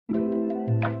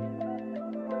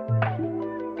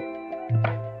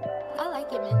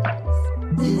What's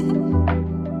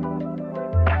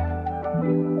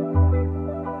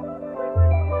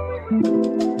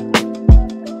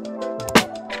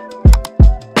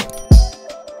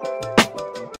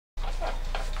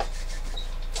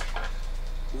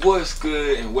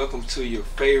good, and welcome to your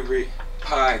favorite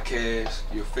podcast,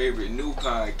 your favorite new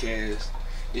podcast.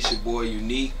 It's your boy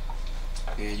Unique,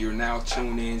 and you're now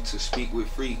tuned in to Speak with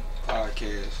Free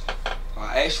podcast.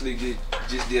 I actually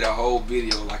just did a whole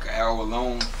video, like an hour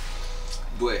long,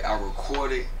 but I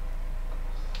recorded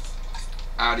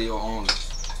audio only.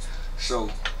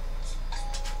 So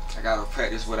I gotta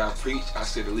practice what I preach. I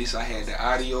said at least I had the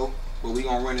audio, but we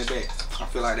gonna run it back. I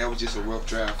feel like that was just a rough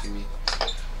draft for me.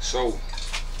 So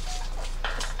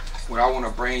what I want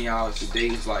to bring y'all today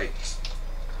is like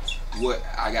what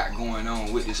I got going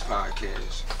on with this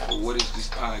podcast. Or what is this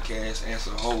podcast as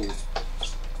a whole?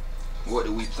 What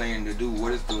do we plan to do?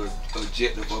 What is the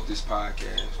objective of this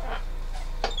podcast?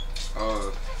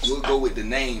 We'll go with the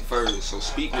name first. So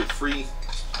Speak with Free.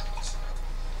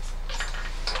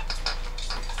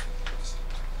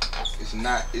 It's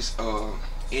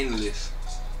endless.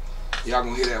 Y'all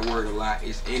gonna hear that word a lot.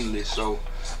 It's endless. So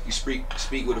you speak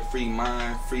with a free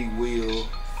mind, free will,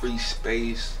 free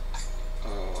space.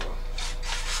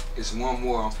 It's one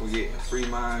more I'm forgetting. Free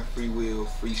mind, free will,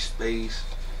 free space,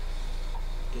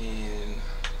 and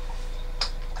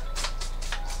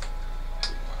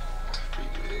free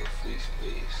will, free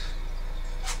space.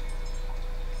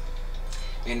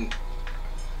 And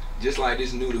just like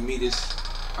this new to me,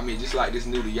 just like this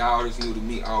new to y'all, this new to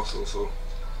me also. So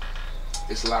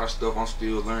it's a lot of stuff I'm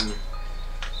still learning.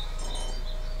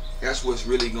 That's what's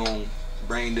really gonna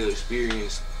bring the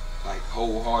experience like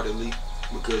wholeheartedly,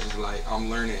 because it's like I'm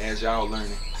learning as y'all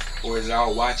learning, or as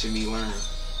y'all watching me learn.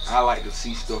 I like to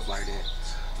see stuff like that.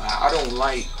 I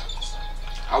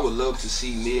would love to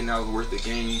see $1 million worth of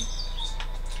game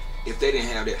if they didn't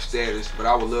have that status, but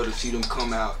I would love to see them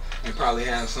come out and probably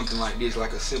have something like this,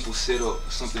 like a simple setup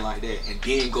or something like that, and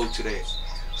then go to that.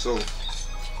 So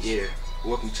yeah,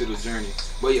 welcome to the journey.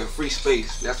 But yeah, free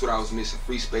space, that's what I was missing,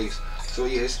 free space. So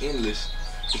yeah, it's endless.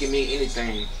 It can mean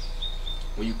anything.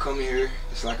 When you come in here,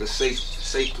 it's like a safe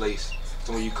place.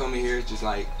 So when you come in here, it's just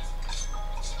like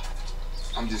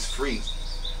I'm just free.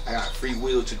 I got free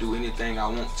will to do anything I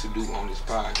want to do on this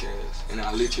podcast, and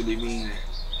I literally mean that.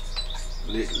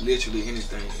 Literally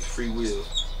anything, free will.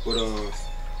 But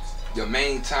the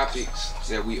main topics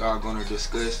that we are gonna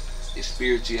discuss is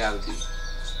spirituality.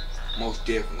 Most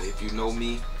definitely. If you know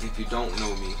me, if you don't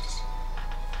know me,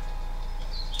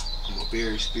 I'm a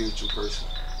very spiritual person,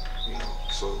 you know,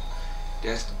 so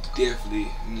that's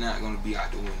definitely not going to be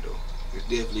out the window. It's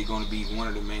definitely going to be one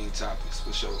of the main topics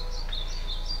for sure.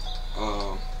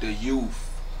 The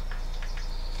youth,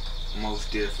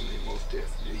 most definitely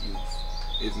the youth.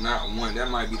 If not one, that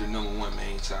might be the number one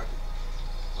main topic.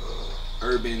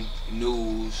 Urban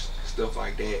news, stuff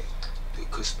like that, the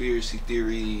conspiracy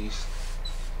theories,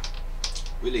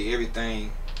 really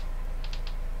everything,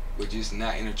 but just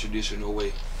not in a traditional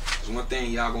way. There's one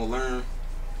thing y'all gonna learn.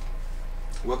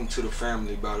 Welcome to the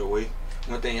family, by the way.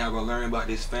 One thing y'all gonna learn about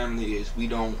this family is we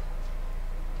don't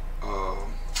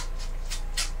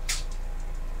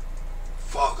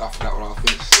I forgot what I was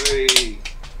finna say.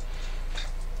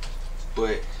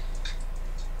 But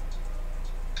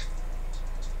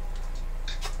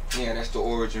yeah, that's the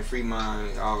origin, free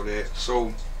mind, all that.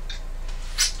 So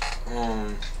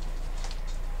I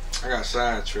got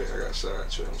sidetracked. I'm sorry,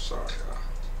 y'all.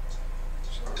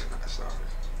 Not sorry.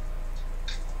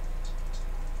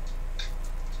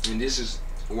 And this is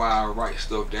why I write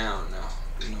stuff down now,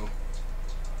 you know.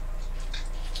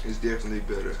 It's definitely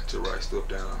better to write stuff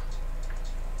down.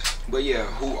 But yeah,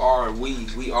 who are we?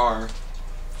 We are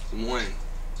one.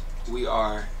 We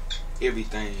are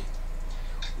everything.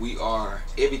 We are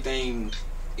everything,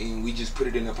 and we just put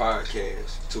it in the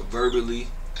podcast to verbally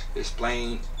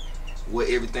explain what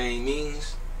everything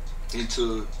means and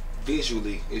to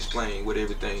visually explain what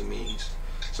everything means.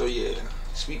 So yeah,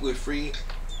 Speak with Free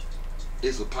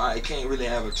is it can't really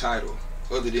have a title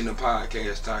other than the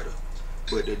podcast title,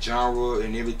 but the genre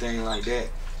and everything like that,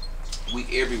 we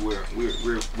everywhere.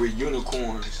 We're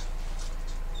unicorns.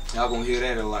 Y'all gonna hear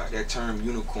that a lot, that term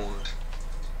unicorn.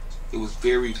 It was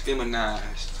very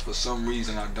feminized for some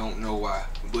reason, I don't know why,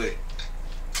 but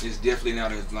it's definitely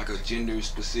not like a gender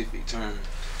specific term.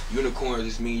 Unicorn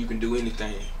just mean you can do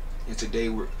anything, and today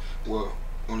we're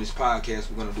on this podcast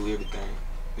we're gonna do everything,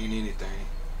 mean anything.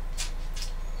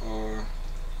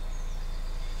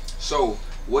 So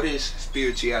what is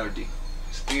spirituality?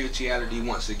 Spirituality,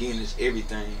 once again, is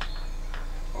everything.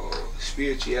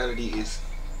 Spirituality is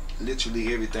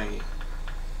literally everything.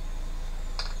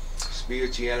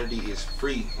 spirituality is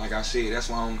free. Like I said, that's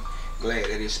why I'm glad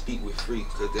that it speak with free,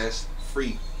 because that's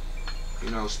free.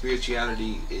 You know,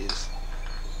 spirituality is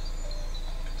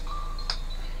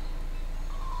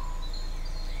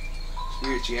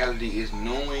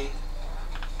knowing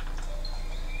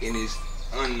and is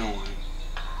unknowing.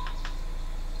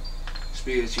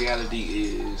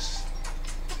 Spirituality is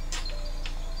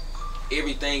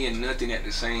everything and nothing at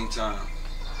the same time.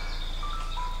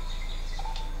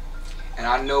 And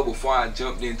I know before I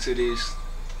jumped into this,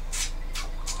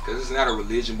 because it's not a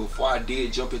religion, before I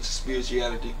did jump into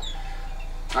spirituality,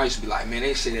 I used to be like, man,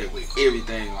 they say that with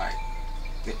everything. Like,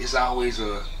 it's always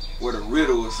a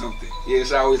riddle or something. Yeah,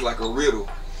 it's always like a riddle.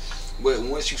 But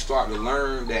once you start to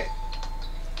learn that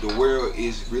the world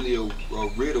is really a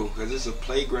riddle, because it's a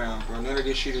playground, bro. None of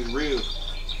this shit is real.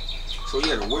 So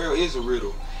yeah, the world is a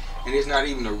riddle. And it's not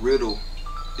even a riddle.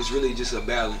 It's really just a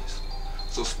balance.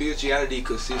 So spirituality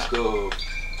consists of,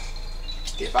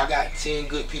 if I got 10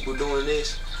 good people doing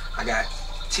this, I got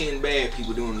 10 bad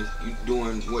people doing this,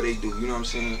 doing what they do. You know what I'm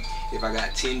saying? If I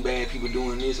got 10 bad people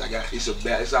doing this,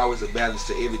 it's always a balance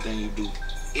to everything you do.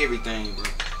 Everything, bro.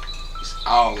 It's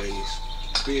always.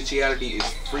 Spirituality is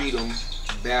freedom,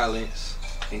 balance,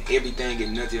 and everything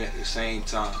and nothing at the same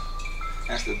time.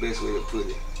 That's the best way to put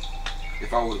it.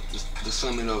 If I were to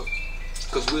sum it up.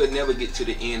 Because we'll never get to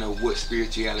the end of what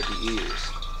spirituality is.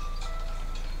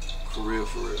 For real,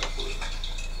 for real, for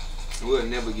real. We'll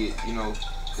never get, you know,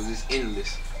 because it's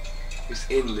endless. It's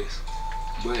endless.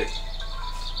 But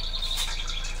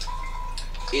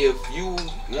if you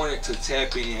wanted to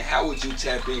tap in, how would you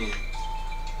tap in?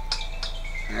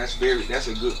 And that's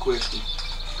a good question.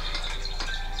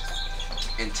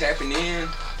 And tapping in,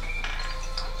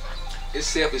 it's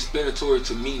self-explanatory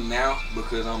to me now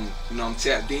because I'm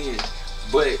tapped in.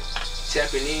 But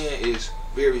tapping in is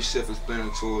very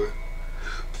self-explanatory.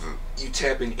 You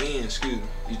tapping in,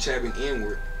 you tapping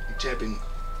inward. You tapping,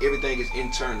 everything is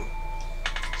internal.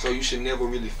 So you should never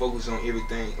really focus on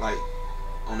everything like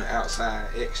on the outside,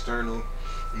 external.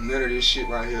 None of this shit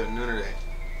right here, none of that.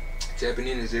 Tapping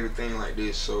in is everything like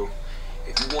this. So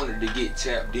if you wanted to get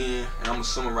tapped in, and I'm gonna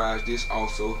summarize this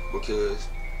also because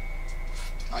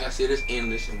like I said, it's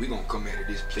endless and we're gonna come at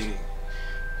this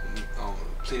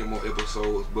plenty more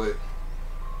episodes, but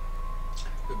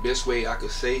the best way I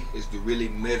could say is to really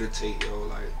meditate, yo.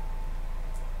 Like,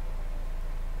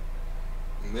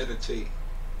 meditate.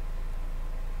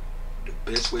 The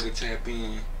best way to tap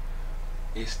in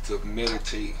is to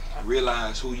meditate.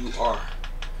 Realize who you are.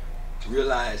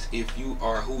 Realize if you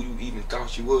are who you even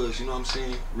thought you was. You know what I'm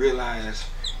saying? Realize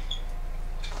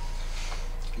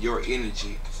your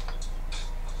energy.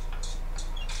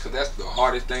 Because that's the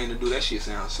hardest thing to do. That shit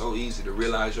sounds so easy to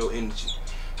realize your energy.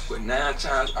 But 9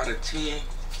 times out of 10,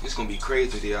 it's going to be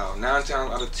crazy to y'all. 9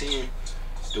 times out of 10,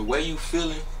 the way you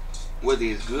feeling, whether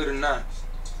it's good or not,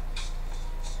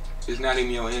 it's not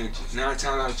even your energy. 9 times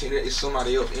out of 10, it's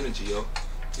somebody else's energy, yo.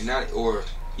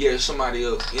 It's somebody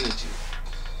else's energy.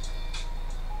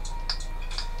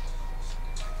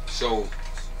 So,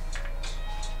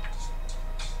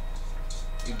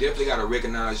 you definitely got to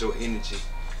recognize your energy.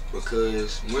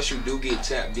 Because once you do get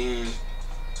tapped in,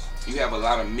 you have a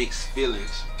lot of mixed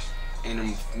feelings. And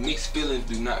them mixed feelings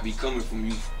do not be coming from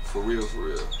you for real, for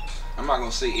real. I'm not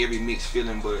going to say every mixed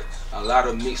feeling, but a lot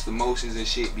of mixed emotions and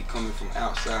shit be coming from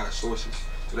outside sources.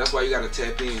 So that's why you got to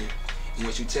tap in. And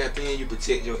once you tap in, you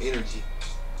protect your energy.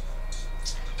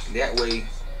 And that way,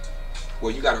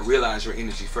 well, you got to realize your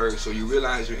energy first. So you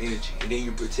realize your energy, and then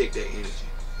you protect that energy.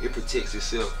 It protects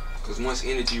itself. Because once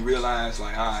energy realizes,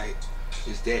 like, alright,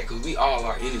 it's that, because we all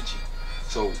are energy.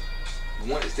 So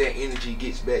once that energy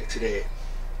gets back to that,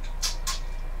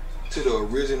 to the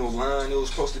original line it was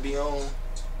supposed to be on,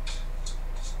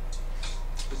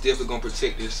 it's definitely gonna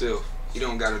protect itself. You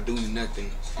don't gotta do nothing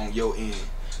on your end.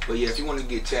 But yeah, if you want to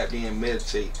get tapped in,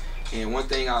 meditate. And one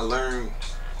thing I learned,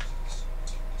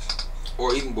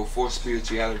 or even before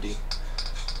spirituality,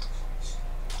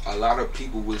 a lot of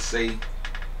people would say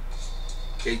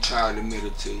they try to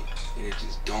meditate and it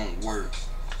just don't work.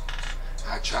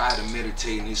 I try to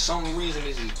meditate and there's some reason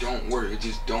it just don't work. It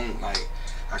just don't, like,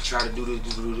 I try to do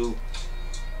this,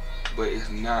 but it's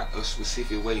not a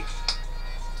specific way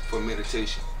for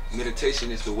meditation.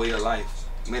 Meditation is the way of life.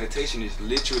 Meditation is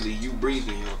literally you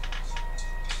breathing, yo.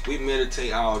 We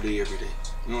meditate all day, every day.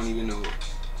 You don't even know it.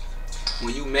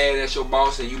 When you mad at your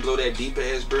boss and you blow that deep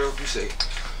ass breath, you say,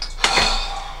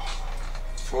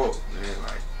 fuck, man,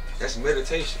 like, that's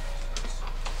meditation.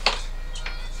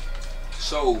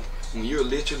 So when you're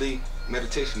literally,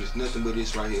 meditation is nothing but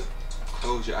this right here.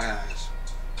 Close your eyes.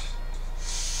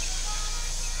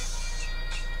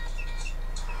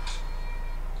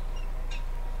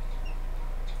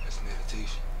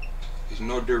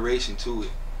 no duration to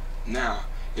it. Now,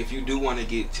 if you do want to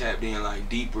get tapped in like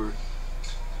deeper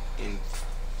and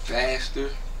faster,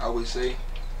 I would say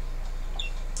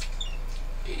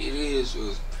it's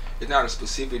not a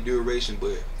specific duration,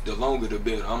 but the longer the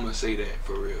better. I'm gonna say that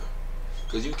for real,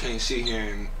 cause you can't sit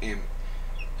here and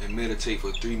meditate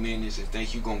for 3 minutes and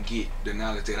think you gonna get the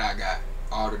knowledge that I got,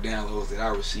 all the downloads that I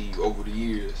received over the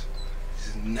years.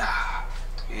 Nah,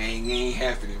 it ain't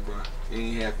happening, bro. It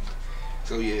ain't happening.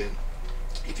 So yeah,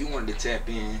 if you wanted to tap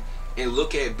in and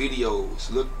look at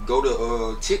videos, go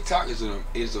to TikTok is an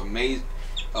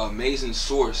amazing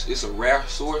source. It's a rare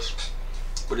source,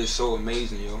 but it's so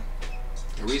amazing, yo.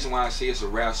 The reason why I say it's a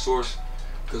rare source,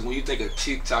 because when you think of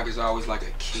TikTok, it's always like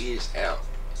a kid's app.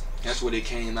 That's what it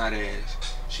came out as.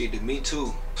 Shit, to me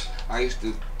too. I used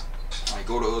to like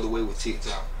go the other way with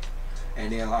TikTok,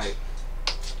 and then like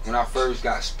when I first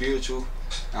got spiritual,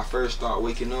 I first started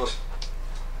waking up,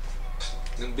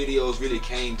 them videos really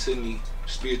came to me,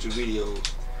 spiritual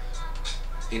videos,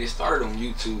 and it started on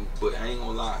YouTube. But I ain't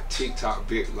gonna lie, TikTok,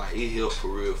 like, it helped for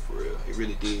real, it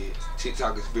really did.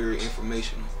 TikTok is very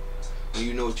informational when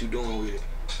you know what you're doing with it.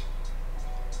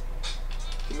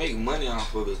 You can make money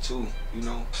off of it too, you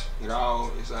know.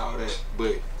 It's all that.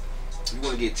 But if you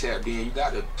want to get tapped in, you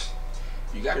gotta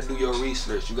do your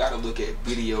research. You gotta look at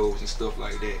videos and stuff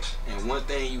like that. And one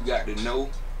thing you got to know,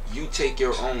 you take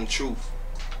your own truth.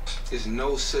 There's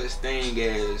no such thing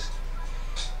as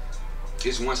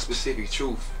it's one specific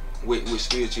truth with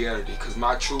spirituality, because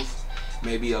my truth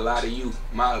may be a lie to you,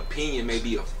 my opinion may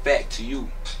be a fact to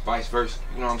you, vice versa.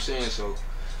 You know what I'm saying? So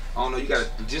I don't know, you gotta,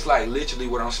 just like literally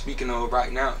what I'm speaking of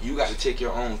right now, you gotta take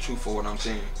your own truth for what I'm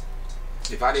saying.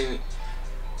 If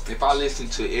I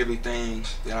listened to everything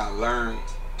that I learned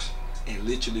and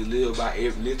literally live by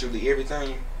literally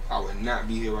everything, I would not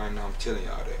be here right now. I'm telling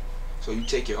y'all that. So you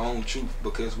take your own truth,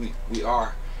 because we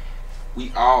all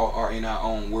are in our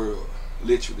own world.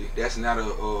 Literally, it's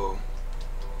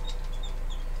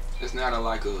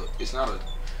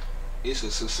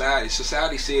a society.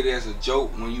 Society said it as a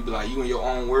joke when you be like you in your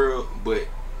own world, but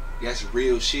that's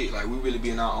real shit. Like, we really be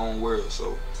in our own world.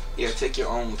 So yeah, take your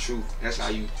own truth. That's how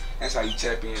you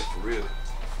tap in for real.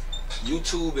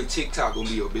 YouTube and TikTok gonna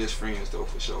be your best friends though,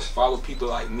 for sure. Follow people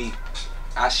like me.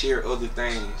 I share other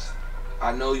things.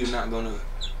 I know you're not gonna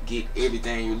get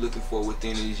everything you're looking for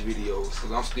within these videos,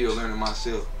 because I'm still learning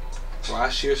myself. So I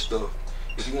share stuff.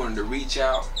 If you wanted to reach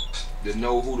out, to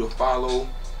know who to follow,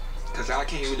 because I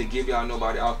can't really give y'all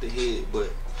nobody off the head,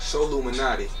 but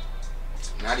Soluminati,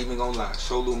 not even gonna lie,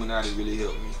 Soluminati really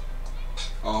helped me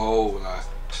a whole lot.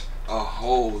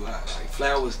 Like,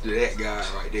 flowers to that guy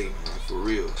right there, man, for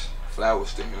real.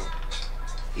 Flowers to him.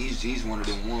 He's one of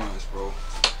them ones, bro.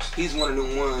 He's one of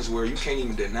them ones where you can't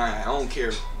even deny it. I don't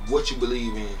care what you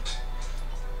believe in.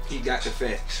 He got the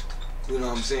facts. You know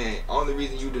what I'm saying? Only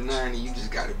reason you denying it, you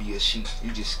just gotta be a sheep.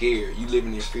 You just scared. You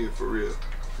living in fear for real.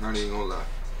 Not even gonna lie.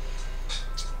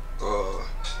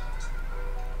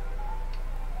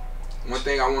 One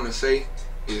thing I want to say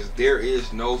is there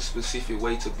is no specific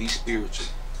way to be spiritual.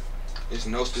 There's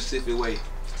no specific way.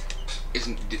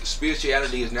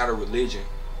 Spirituality is not a religion.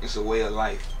 It's a way of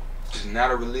life. It's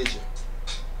not a religion.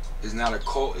 It's not a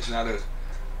cult. It's not a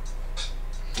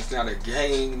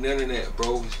gang. None of that,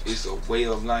 bro. It's a way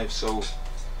of life. So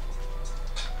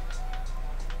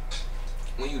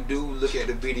when you do look at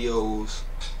the videos,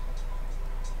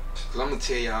 because I'm gonna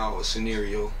tell y'all a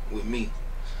scenario with me,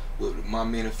 with my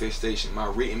manifestation, my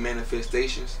written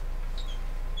manifestations.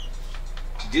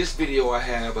 This video I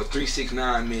have a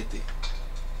 369 method,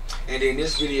 and in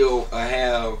this video I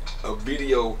have a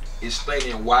video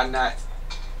explaining why not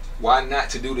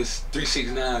to do this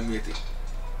 369 method,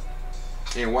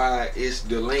 and why it's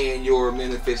delaying your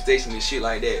manifestation and shit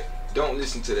like that. Don't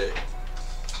listen to that.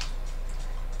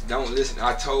 Don't listen.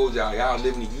 I told y'all, you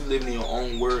living in your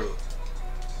own world.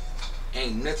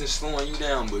 Ain't nothing slowing you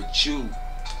down but you.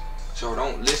 So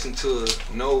don't listen to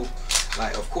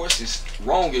like, of course it's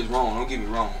wrong is wrong, don't get me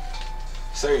wrong.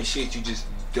 Certain shit you just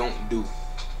don't do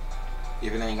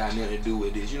if it ain't got nothing to do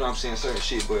with this. You know what I'm saying? Certain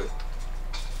shit, but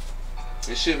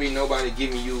it should be nobody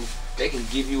giving you, they can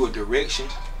give you a direction.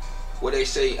 What they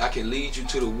say, I can lead you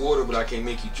to the water, but I can't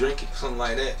make you drink it. Something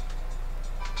like that.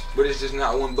 But it's just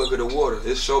not one bucket of water.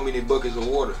 There's so many buckets of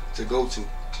water to go to.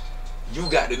 You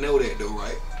got to know that though,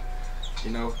 right?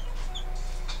 You know?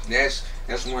 That's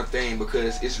one thing,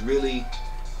 because it's really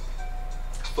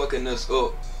fucking us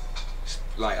up.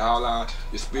 Like all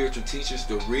the spiritual teachers,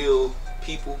 the real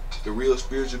people, the real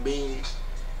spiritual beings,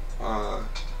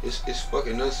 it's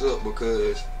fucking us up,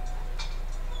 because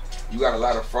you got a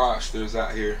lot of fraudsters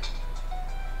out here,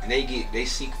 and they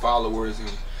seek followers,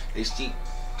 and they seek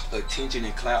attention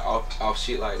and clout off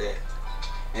shit like that.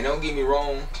 And don't get me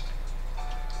wrong,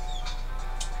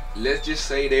 let's just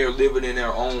say they're living in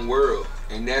their own world,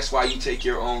 and that's why you take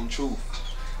your own truth.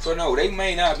 So no, they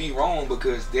may not be wrong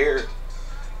because they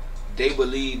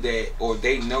believe that, or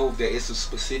they know that it's a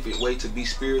specific way to be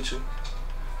spiritual,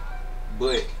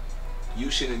 but you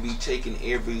shouldn't be taking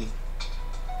every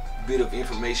bit of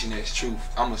information as truth.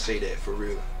 I'm gonna say that for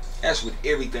real. That's with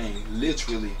everything,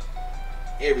 literally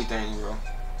everything, bro.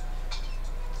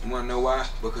 You wanna know why?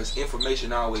 Because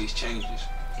information always changes.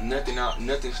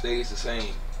 Nothing stays the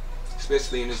same,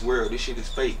 especially in this world. This shit is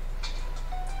fake.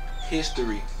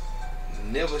 History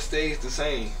never stays the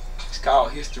same. It's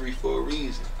called history for a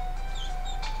reason.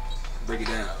 Break it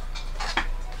down.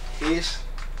 His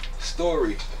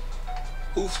story.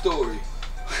 Whose story?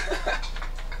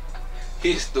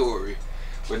 His story.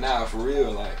 But nah, for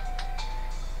real, like,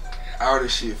 all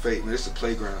this shit fake, man. It's a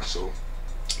playground, so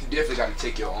you definitely got to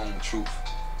take your own truth.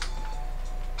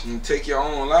 You take your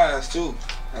own lies too.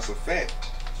 That's a fact.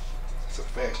 It's a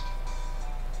fact.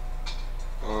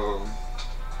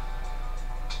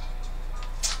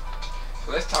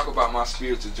 So let's talk about my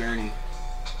spiritual journey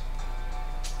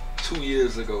 3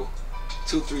 years ago.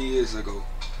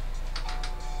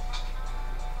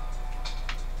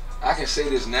 I can say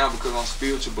this now because I'm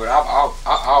spiritual, but I've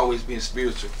always been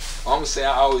spiritual. I'm gonna say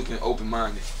I always been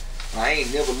open-minded. I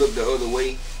ain't never looked the other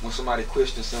way when somebody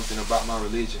questions something about my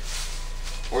religion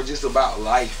or just about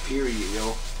life, period,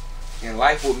 yo. And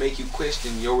life will make you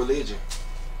question your religion,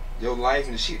 your life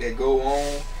and the shit that go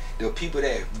on, the people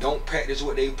that don't practice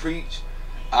what they preach,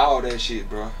 all that shit,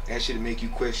 bro. That shit will make you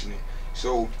question it.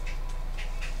 So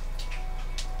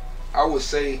I would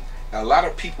say a lot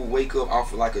of people wake up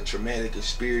off of like a traumatic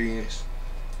experience,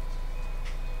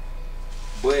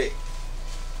 but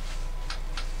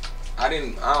I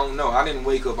didn't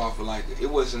wake up off of like, it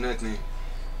wasn't nothing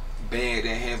bad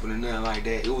that happened or nothing like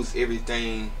that. It was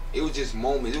everything. It was just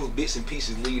moments. It was bits and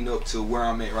pieces leading up to where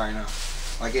I'm at right now.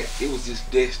 Like it was just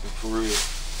destined for real.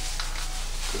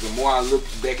 Cause the more I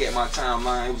looked back at my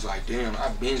timeline, it was like, damn,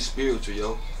 I've been spiritual,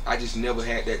 yo. I just never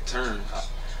had that turn.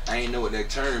 I ain't know what that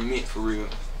turn meant for real.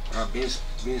 I've been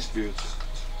spiritual.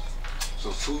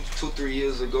 So 3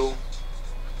 years ago,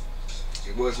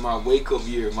 it was my wake up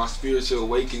year, my spiritual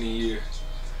awakening year.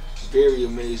 Very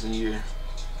amazing year.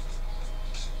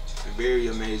 A very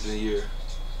amazing year.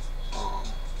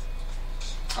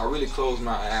 I really closed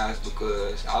my eyes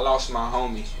because I lost my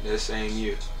homie that same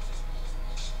year.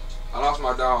 I lost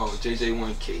my dog,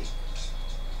 JJ1K,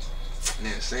 in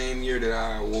that same year that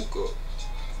I woke up.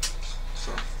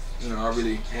 So, you know, I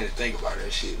really had to think about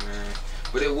that shit, man.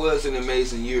 But it was an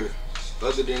amazing year.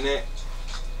 Other than that,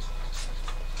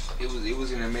 it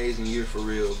was an amazing year for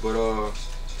real. But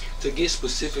to get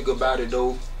specific about it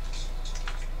though,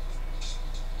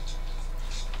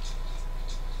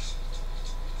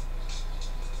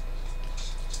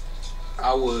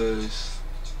 I was,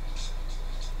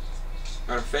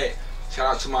 matter of fact,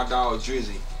 shout out to my dog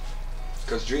Drizzy,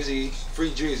 cause Drizzy,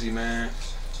 free Drizzy, man.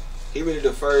 He really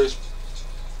the first.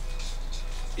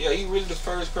 Yeah, he really the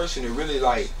first person to really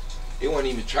like. It wasn't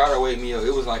even try to wake me up.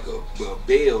 It was like a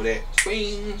bell that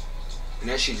bing, and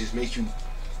that shit just make you,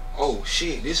 oh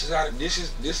shit, this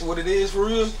is what it is for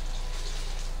real.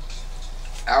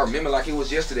 I remember like it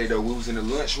was yesterday though. We was in the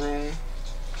lunchroom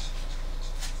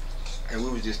and we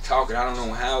was just talking. I don't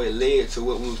know how it led to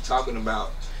what we was talking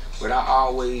about, but I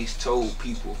always told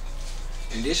people,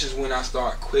 and this is when I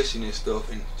started questioning stuff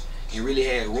and really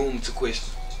had room to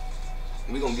question.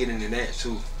 We gonna get into that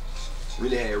too.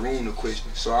 Really had room to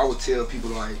question. So I would tell people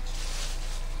like,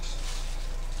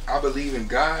 I believe in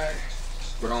God,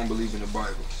 but I don't believe in the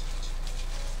Bible.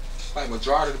 Like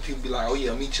majority of the people be like, oh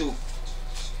yeah, me too.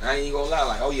 I ain't gonna lie,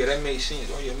 like, oh yeah, that makes sense.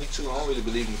 Oh yeah, me too. I don't really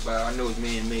believe in the Bible. I know it's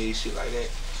man-made, shit like that.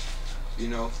 You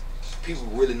know, people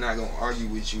really not gonna argue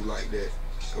with you like that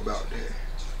about that.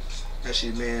 That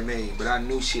shit man-made. But I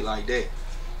knew shit like that.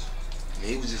 And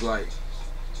he was just like,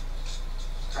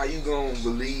 how you gonna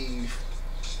believe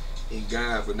in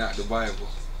God but not the Bible?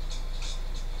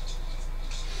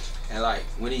 And like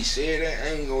when he said that,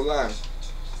 I ain't gonna lie,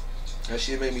 that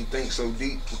shit made me think so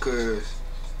deep, because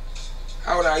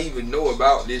how would I even know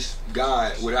about this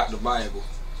God without the Bible?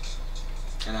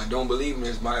 And I don't believe in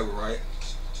this Bible, right?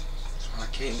 So I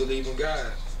can't believe in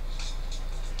God.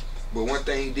 But one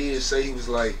thing he did say, he was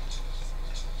like,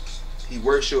 he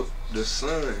worshiped the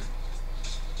sun.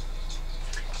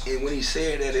 And when he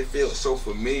said that, it felt so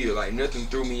familiar, like nothing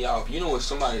threw me off. You know when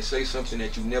somebody say something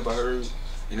that you never heard,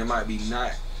 and it might be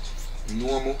not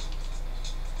normal,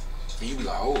 and you be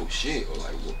like, oh shit, or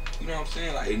like, well, you know what I'm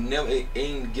saying? Like it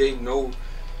ain't gave no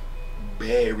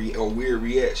or weird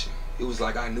reaction. It was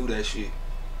like I knew that shit.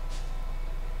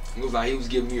 It was like he was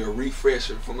giving me a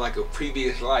refresher from like a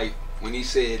previous life when he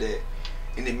said that,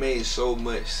 and it made so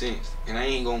much sense. And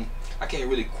I can't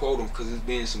really quote him because it's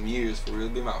been some years for real.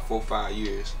 It's been about 4 or 5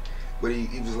 years. But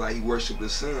he was like, he worshiped the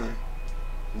sun.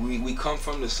 We come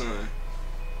from the sun.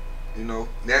 You know,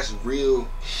 that's real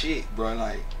shit, bro.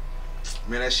 Like,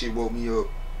 man, that shit woke me up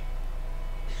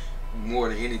more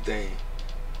than anything.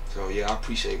 So yeah, I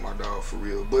appreciate my dog for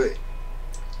real. But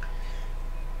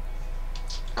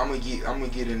I'm gonna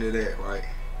get into that, right?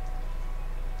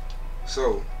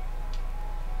 So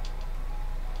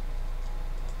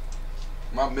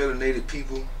my melanated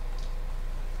people,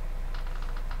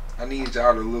 I need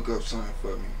y'all to look up something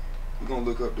for me. We're gonna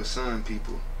look up the sun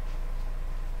people.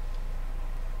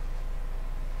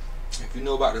 If you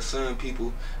know about the sun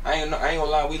people, I ain't gonna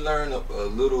lie, we learned a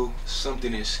little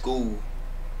something in school.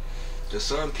 The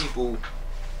sun people,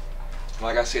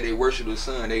 like I said, they worship the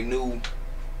sun. They knew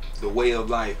the way of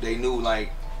life. They knew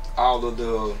like all of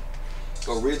the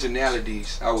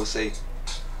originalities, I would say.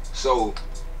 So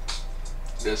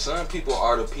the sun people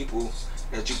are the people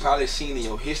that you probably seen in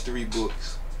your history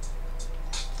books.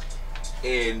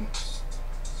 And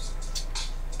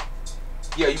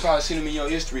yeah, you probably seen them in your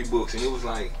history books, and it was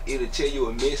like it'll tell you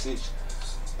a message.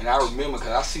 And I remember, cause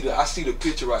I see the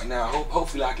picture right now.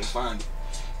 Hopefully I can find it.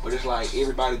 But it's like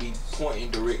everybody be pointing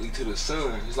directly to the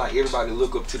sun. It's like everybody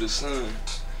look up to the sun,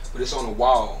 but it's on the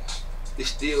wall. It's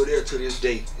still there to this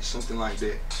day. It's something like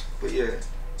that. But yeah,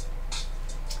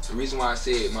 the reason why I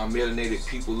said my melanated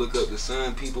people look up the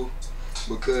sun people,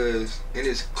 because and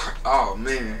it's oh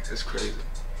man, that's crazy.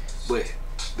 But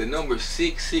the number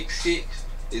 666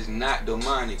 is not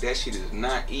demonic. That shit is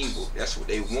not evil. That's what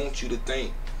they want you to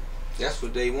think. That's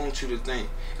what they want you to think.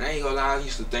 And I ain't gonna lie, I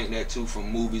used to think that too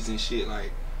from movies and shit.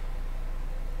 Like,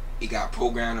 it got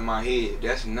programmed in my head.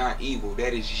 That's not evil.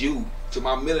 That is you. To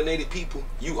my melanated people,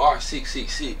 you are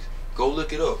 666. Go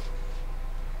look it up.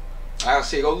 I'll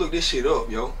say, go look this shit up,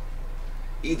 yo.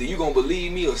 Either you gonna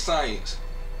believe me or science,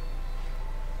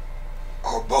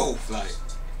 or both. Like,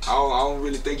 I don't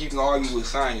really think you can argue with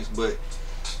science, but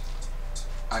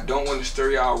I don't want to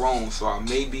stir y'all wrong, so I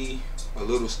may be a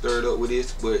little stirred up with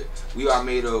this, but we are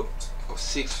made up of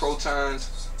 6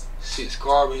 protons, 6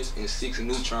 carbons, and 6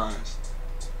 neutrons.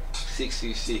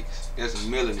 666. That's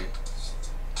melanin.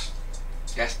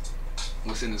 That's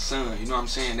what's in the sun. You know what I'm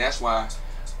saying? That's why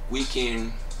we're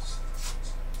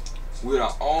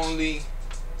the only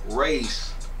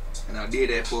race, and I did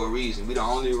that for a reason. We're the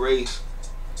only race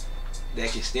that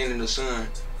can stand in the sun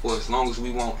for as long as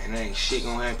we want, and there ain't shit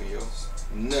gonna happen, yo.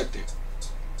 Nothing.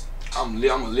 I'm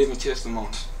a living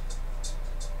testimony.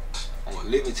 I'm a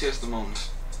living testimony.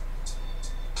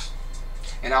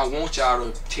 And I want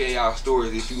y'all to tell y'all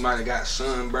stories if you might have got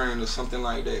sunburned or something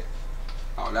like that.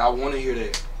 I want to hear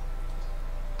that.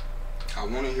 I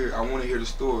want to hear the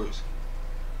stories.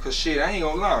 Cause shit, I ain't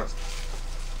gonna lie,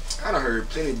 I done heard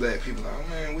plenty of black people like, oh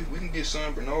man, we can get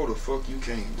sunburned. No, the fuck you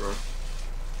can't, bro.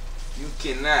 You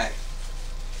cannot.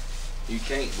 You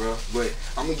can't, bro. But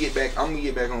I'm gonna get back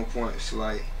on point. So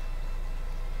like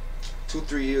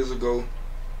 2-3 years ago,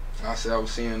 I said I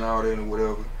was seeing all that and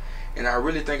whatever. And I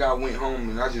really think I went home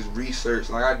and I just researched,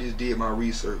 like I just did my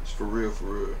research for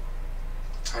real.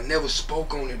 I never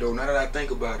spoke on it though, now that I think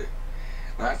about it.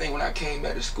 And I think when I came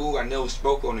back to school, I never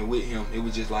spoke on it with him. It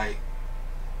was just like,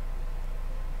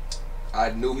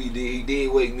 I knew he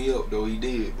did wake me up though, he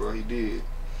did, bro, he did.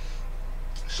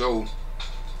 So,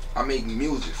 I make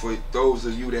music. For those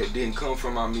of you that didn't come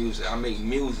from my music, I make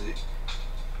music.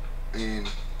 And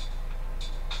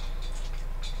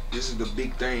this is the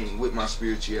big thing with my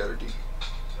spirituality,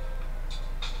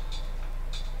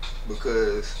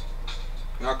 because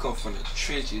I come from the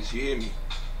trenches, you hear me?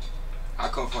 I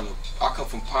come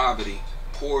from poverty,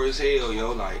 poor as hell,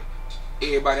 yo. Like,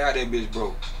 everybody out there bitch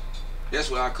broke.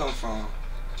 That's where I come from.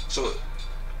 So,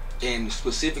 and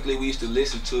specifically we used to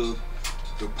listen to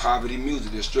the poverty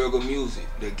music, the struggle music,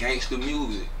 the gangster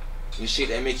music, and shit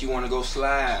that make you want to go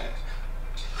slide.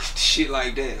 Shit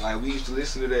like that. Like, we used to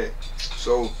listen to that.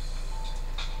 So,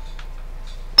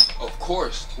 of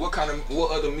course, what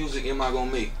other music am I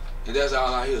gonna make? And that's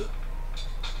all I hear.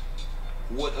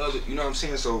 What other, you know what I'm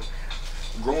saying? So,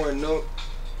 growing up,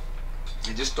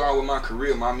 and just start with my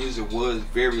career, my music was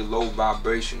very low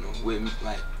vibrational. With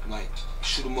like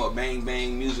shoot 'em up, bang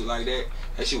bang music like that.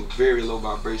 That shit was very low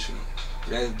vibrational.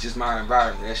 That's just my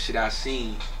environment. That shit I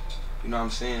seen. You know what I'm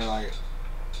saying? Like,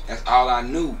 that's all I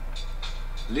knew.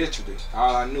 Literally,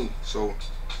 all I knew. So,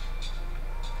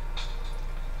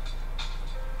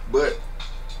 but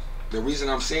the reason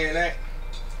I'm saying that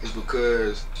is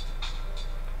because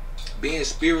being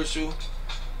spiritual,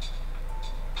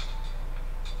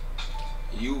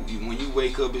 you when you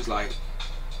wake up, it's like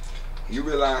you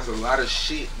realize a lot of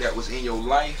shit that was in your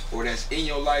life or that's in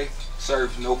your life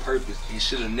serves no purpose. It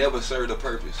should have never served a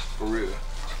purpose, for real.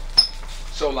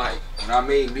 So like when I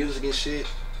made music and shit,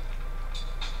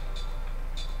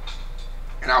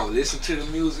 and I would listen to the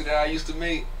music that I used to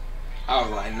make, I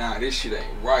was like, nah, this shit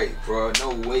ain't right, bro.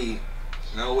 No way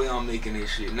I'm making this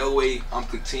shit. No way I'm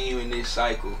continuing this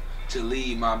cycle to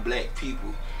lead my black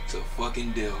people to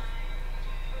fucking death.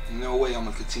 No way I'm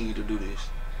gonna continue to do this.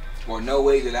 Or no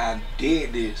way that I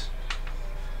did this.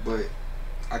 But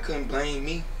I couldn't blame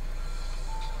me.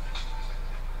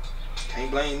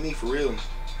 Can't blame me, for real.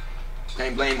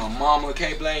 Can't blame my mama. You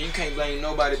can't blame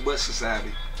nobody but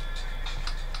society.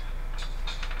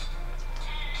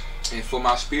 And for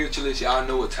my spiritualists, y'all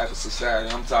know what type of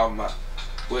society I'm talking about.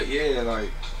 But yeah, like,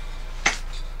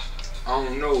 I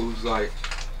don't know, it's like,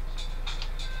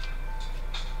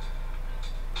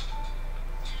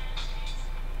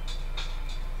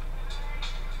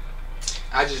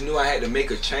 I just knew I had to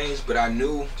make a change, but I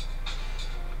knew,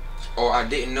 or I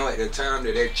didn't know at the time,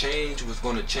 that that change was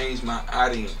going to change my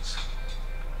audience.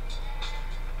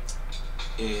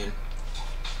 And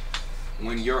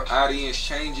when your audience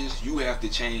changes, you have to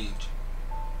change.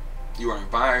 Your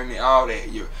environment, all that.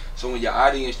 So when your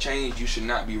audience changes, you should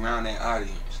not be around that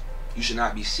audience. You should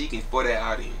not be seeking for that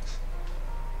audience.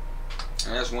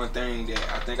 And that's one thing that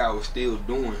I think I was still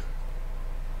doing.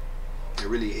 It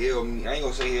really held me, I ain't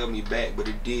gonna say held me back, but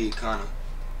it did kind of,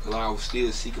 because I was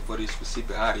still seeking for this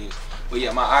specific audience. But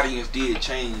yeah, my audience did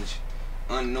change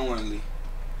unknowingly.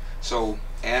 So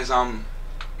as I'm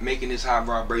making this high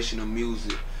vibrational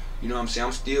music, you know what I'm saying,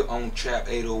 I'm still on trap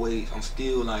 808. I'm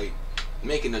still like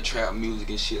making the trap music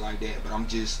and shit like that, but I'm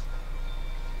just,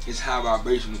 it's high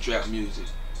vibrational trap music,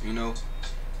 you know.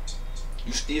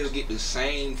 You still get the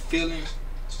same feeling,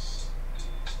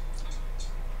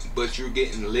 but you're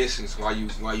getting lessons while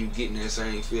you getting that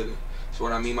same feeling. So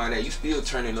what I mean by that, you still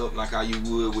turn it up like how you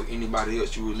would with anybody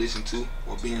else you would listen to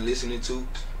or being listening to,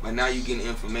 but now you getting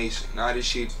information. Now this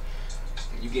shit,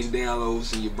 you getting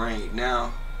downloads in your brain.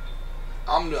 Now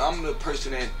I'm the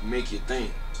person that make you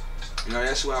think. You know,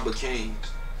 that's who I became.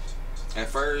 At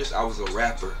first I was a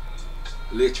rapper,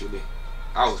 literally.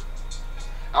 I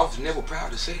was never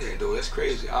proud to say that though. That's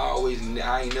crazy. I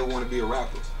ain't never want to be a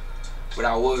rapper, but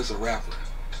I was a rapper.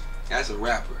 As a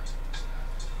rapper,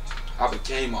 I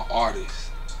became an artist.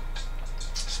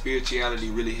 Spirituality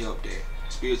really helped that.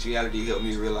 Spirituality helped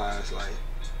me realize, like,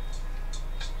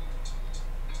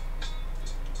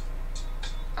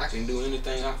 I can do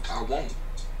anything I want.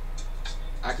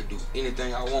 I could do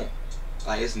anything I want.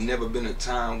 Like, it's never been a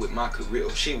time with my career,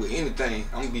 or shit, with anything,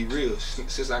 I'm gonna be real,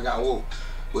 since I got woke,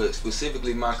 but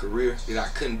specifically my career, that I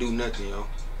couldn't do nothing, yo.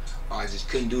 I just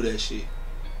couldn't do that shit.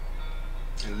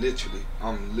 And literally,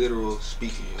 I'm literal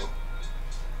speaking, yo.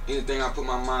 Anything I put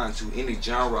my mind to, any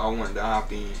genre I wanted to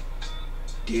hop in,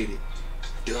 did it.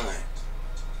 Done.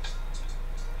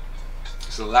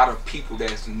 There's a lot of people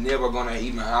that's never gonna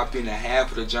even hop into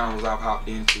half of the genres I've hopped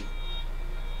into.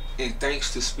 And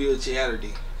thanks to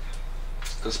spirituality.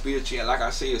 Because spirituality, like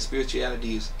I said,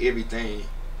 spirituality is everything.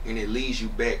 And it leads you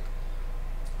back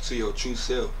to your true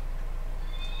self.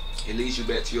 It leads you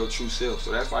back to your true self.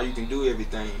 So that's why you can do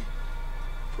everything.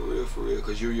 For real,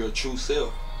 because you're your true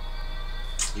self.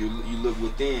 You look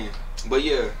within. But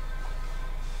yeah,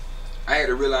 I had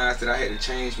to realize that I had to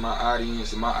change my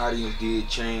audience, and my audience did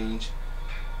change.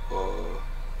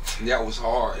 That was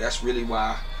hard. That's really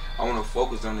why I want to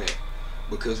focus on that.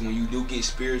 Because when you do get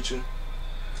spiritual,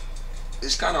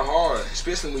 it's kind of hard,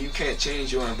 especially when you can't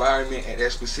change your environment at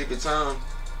that specific time.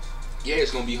 Yeah,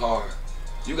 it's gonna be hard.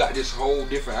 You got this whole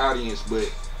different audience,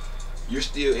 but you're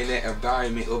still in that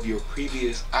environment of your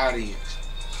previous audience.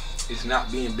 It's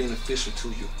not being beneficial to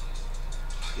you.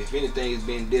 If anything, it's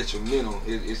been detrimental.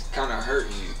 It's kind of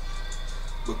hurting you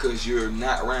because you're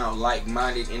not around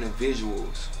like-minded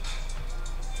individuals.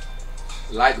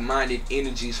 Like-minded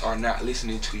energies are not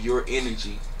listening to your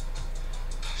energy.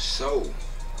 So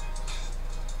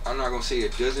I'm not gonna say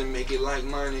it doesn't make it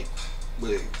like-minded,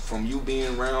 but from you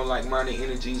being around like-minded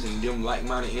energies and them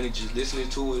like-minded energies listening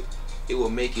to it, it will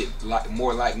make it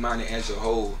more like-minded as a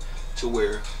whole, to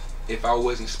where if I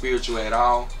wasn't spiritual at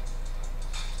all,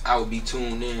 I would be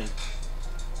tuned in.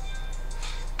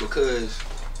 Because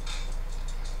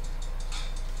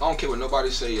I don't care what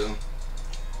nobody say, yo.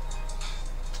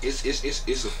 It's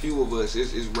a few of us.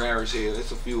 It's rare as hell.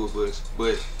 It's a few of us.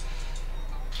 But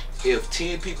if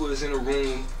 10 people is in a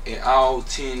room and all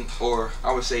 10, or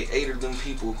I would say 8 of them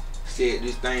people said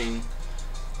this thing,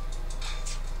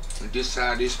 this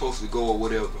side is supposed to go or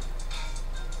whatever,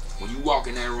 when you walk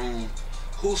in that room,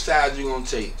 whose side you gonna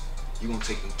take? You gonna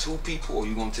take them 2 people, or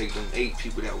you gonna take them 8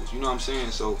 people that was, you know what I'm saying?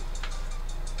 So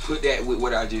put that with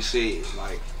what I just said.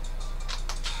 Like,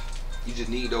 you just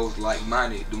need those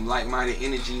like-minded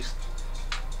energies.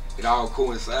 It all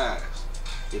coincides.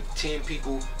 If 10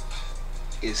 people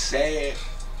is sad,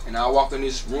 and I walk in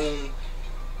this room,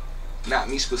 not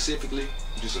me specifically,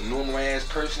 just a normal ass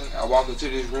person, I walk into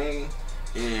this room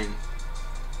and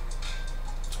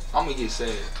I'm gonna get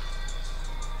sad.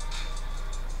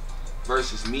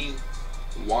 Versus me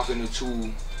walking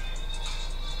into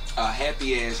a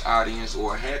happy ass audience,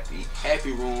 or a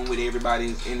happy room with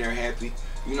everybody's in there happy.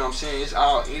 You know what I'm saying? It's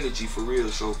all energy for real.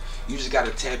 So you just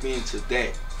gotta tap into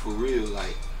that for real.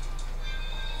 Like,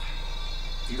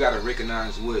 you gotta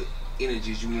recognize what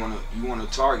energies you wanna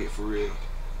target for real.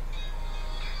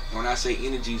 When I say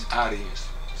energies, audience.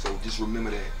 So just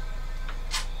remember that,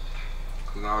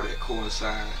 cause all that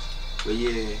coincides. But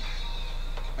yeah,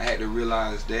 I had to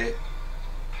realize that,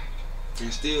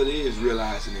 and still is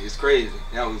realizing it. It's crazy.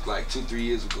 That was like 2-3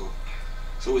 years ago.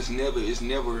 So it's never.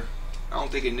 I don't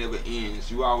think it never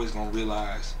ends. You always gonna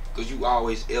realize, cause you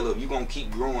always elevate. You gonna keep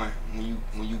growing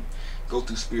when you go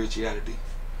through spirituality.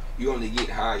 You only get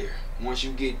higher. Once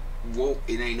you get woke,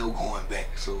 it ain't no going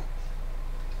back. So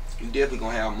you definitely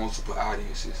gonna have multiple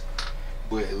audiences.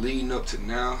 But leading up to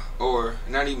now, or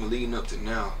not even leading up to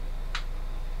now,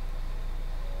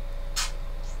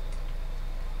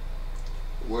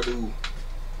 where do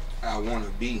I want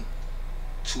to be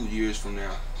 2 years from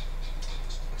now?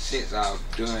 Since I've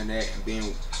done that and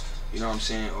been, you know what I'm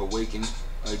saying, awakened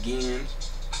again,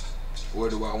 where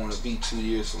do I want to be 2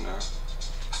 years from now?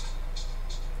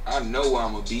 I know where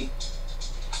I'm going to be,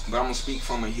 but I'm going to speak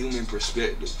from a human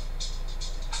perspective.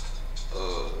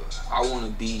 I want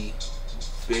to be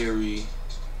very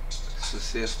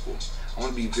successful. I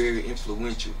want to be very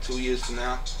influential. 2 years from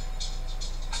now,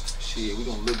 shit, we're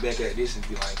going to look back at this and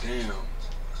be like, damn,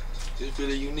 it's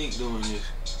really unique doing this,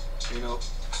 you know?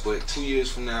 But 2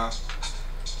 years from now,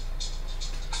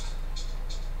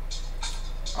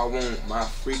 I want my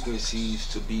frequencies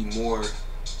to be more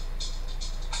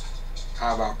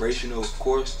high vibrational, of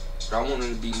course, but I want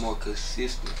them to be more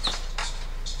consistent.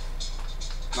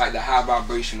 Like the high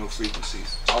vibrational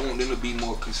frequencies, I want them to be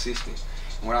more consistent.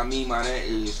 And what I mean by that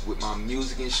is with my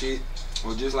music and shit,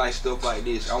 or just like stuff like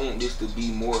this, I want this to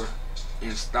be more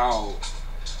installed,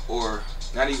 or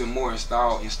not even more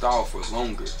installed for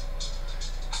longer.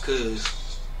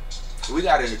 Cause we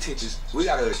got an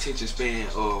attention span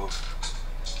of,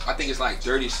 I think it's like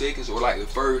 30 seconds, or like the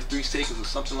first 3 seconds or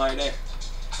something like that.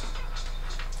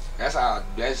 That's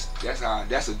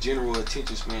a general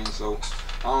attention span. So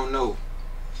I don't know.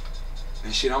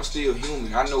 And shit, I'm still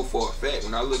human. I know for a fact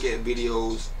when I look at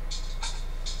videos,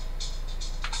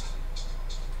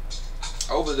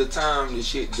 over the time this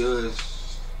shit does,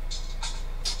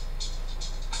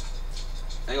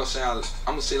 I'm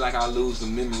gonna say like I lose the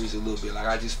memories a little bit, like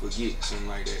I just forget, something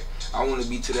like that. I want to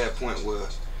be to that point where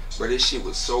this shit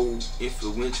was so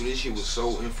influential, this shit was so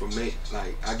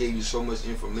like I gave you so much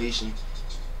information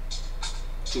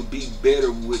to be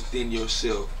better within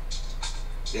yourself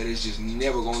that it's just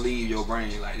never gonna leave your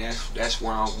brain. Like that's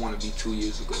where I want to be 2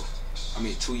 years ago. I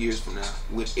mean 2 years from now,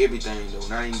 with everything though,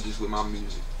 not even just with my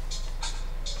music.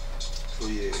 So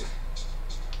yeah,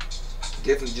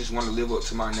 definitely just want to live up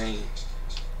to my name.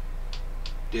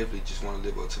 Definitely just want to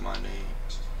live up to my name.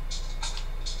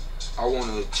 I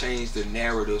want to change the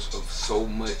narratives of so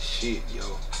much shit,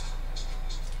 yo.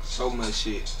 So much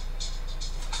shit.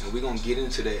 And we're going to get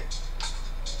into that.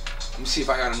 Let me see if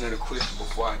I got another question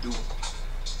before I do.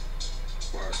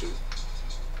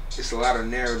 It's a lot of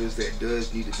narratives that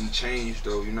does need to be changed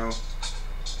though, you know.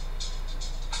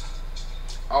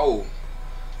 Oh,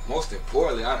 most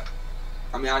importantly, I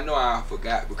mean, I know I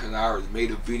forgot because I already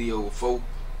made a video before,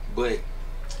 but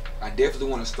I definitely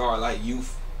want to start like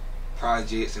youth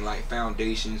projects and like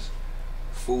foundations,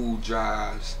 food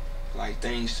drives, like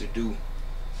things to do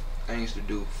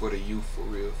for the youth, for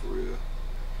real.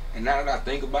 And now that I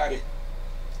think about it,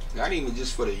 not even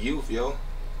just for the youth, yo.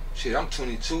 Shit, I'm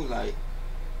 22, like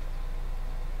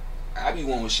I be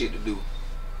wanting shit to do,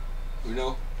 you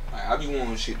know. Like, I be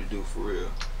wanting shit to do for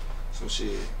real. So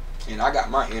shit, and I got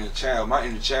my inner child. My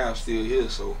inner child still here,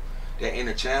 so that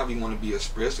inner child be want to be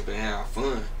expressive and have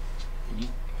fun.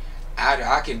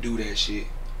 I can do that shit,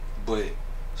 but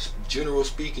general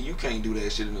speaking, you can't do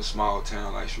that shit in a small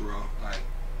town like Sharon. Like,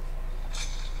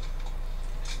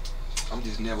 I'm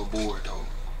just never bored though,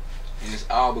 and it's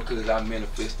all because I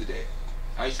manifested that.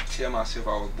 I used to tell myself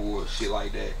I was bored, shit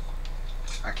like that.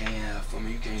 I can't have fun,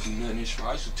 you can't do nothing.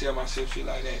 I used to tell myself shit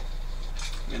like that.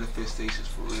 Manifestations,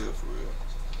 for real.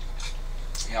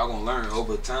 Y'all gonna learn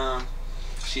over time.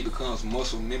 Shit becomes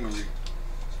muscle memory,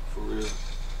 for real.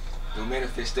 The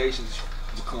manifestations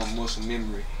become muscle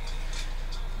memory.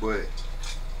 But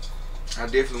I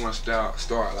definitely want to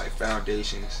start like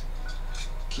foundations.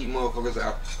 Keep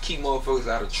motherfuckers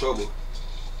out of trouble,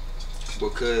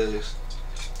 because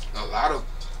a lot of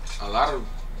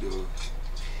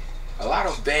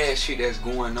bad shit that's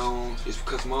going on is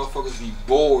because motherfuckers be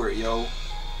bored, yo.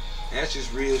 That's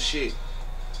just real shit.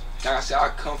 Like I said, I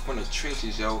come from the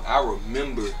trenches, yo. I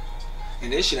remember,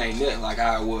 and this shit ain't nothing like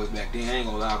how it was back then, I ain't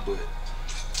gonna lie, but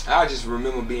I just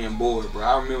remember being bored, bro.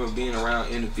 I remember being around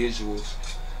individuals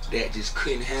that just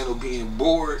couldn't handle being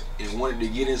bored and wanted to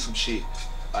get in some shit.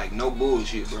 Like, no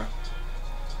bullshit, bro.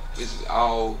 This is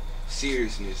all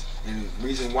seriousness. And the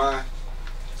reason why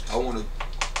I want to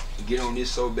get on this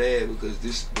so bad, because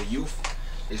the youth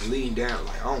is leading down.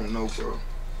 Like, I don't know, bro.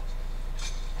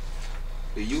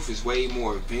 The youth is way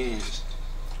more advanced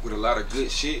with a lot of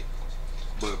good shit,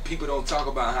 but people don't talk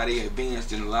about how they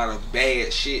advanced in a lot of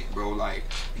bad shit, bro. Like,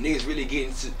 niggas really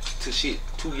getting to shit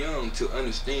too young to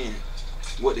understand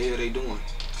what the hell they doing.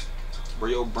 Bro,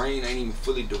 your brain ain't even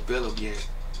fully developed yet,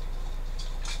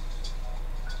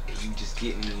 and you just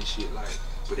getting in shit, like,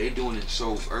 but they doing it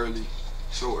so early.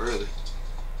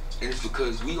 And it's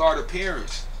because we are the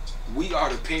parents. We are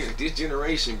the parents. This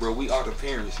generation, bro, we are the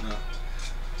parents now.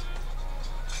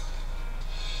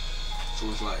 So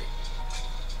it's like,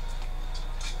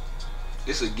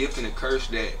 it's a gift and a curse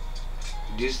that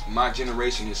my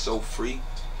generation is so free,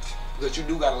 because you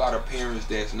do got a lot of parents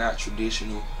that's not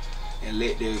traditional and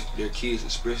let their kids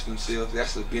express themselves.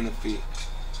 That's a benefit.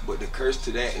 But the curse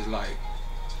to that is like,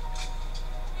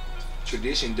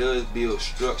 tradition does build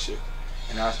structure,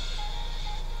 and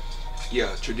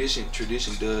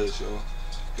tradition does, yo.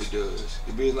 It does.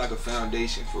 It builds like a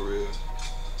foundation, for real.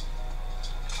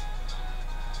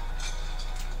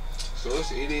 So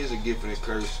it is a gift and a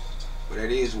curse, but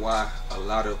that is why a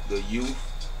lot of the youth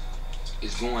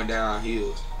is going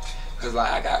downhill. Cause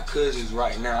like, I got cousins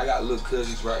right now, I got little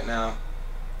cousins right now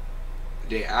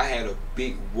that I had a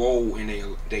big role in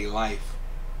their life,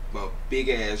 a big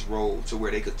ass role, to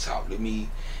where they could talk to me,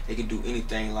 they could do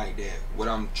anything like that, what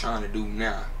I'm trying to do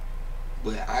now.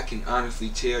 But I can honestly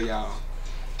tell y'all,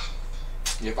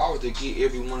 if I was to get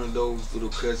every one of those little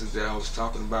cousins that I was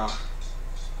talking about,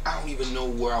 I don't even know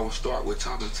where I would start with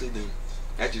talking to them.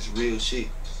 That's just real shit.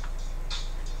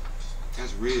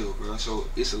 That's real, bro. So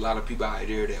it's a lot of people out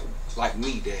there that, like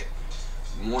me, that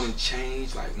want to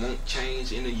change, like want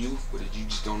change in the youth, but you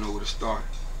just don't know where to start.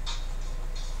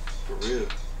 For real.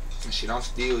 And shit, I'm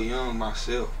still young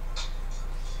myself.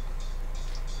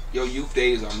 Your youth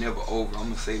days are never over. I'm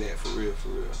gonna say that for real, for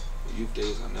real. Your youth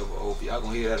days are never over. Y'all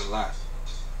gonna hear that a lot.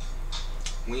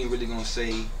 We ain't really gonna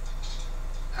say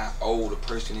how old a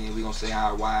person is. We gonna say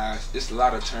how wise. There's a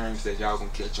lot of terms that y'all gonna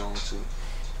catch on to.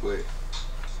 But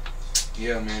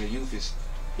yeah, man, the youth is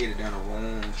headed down the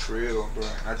wrong trail, bro.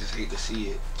 I just hate to see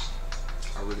it.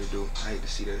 I really do. I hate to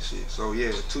see that shit. So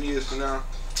yeah, 2 years from now,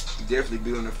 definitely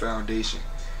building a foundation.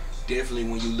 Definitely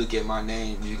when you look at my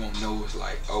name, you're gonna know it's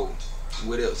like, oh,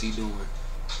 what else he doing?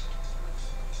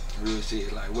 Real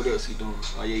shit. Like, what else he doing?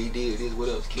 Oh yeah, he did this. What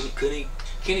else?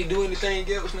 Can he do anything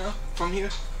else now from here?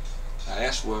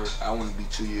 That's where I want to be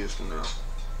 2 years from now.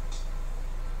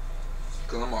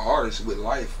 Cause I'm an artist with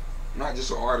life, not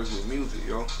just an artist with music,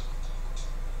 yo.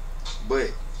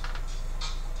 But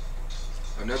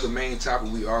another main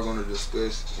topic we are gonna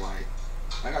discuss,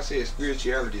 like I said,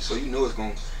 spirituality. So you know it's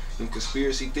gonna, them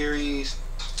conspiracy theories,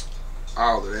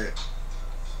 all of that.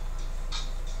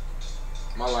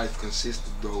 My life consists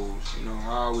of those. You know,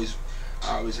 I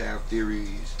always have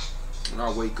theories. When I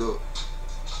wake up,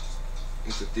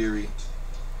 it's a theory.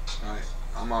 Right?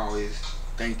 I'm always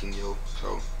thinking, yo.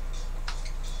 So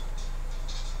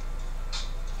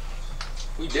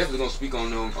we definitely gonna speak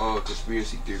on them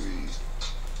conspiracy theories.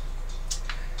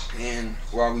 And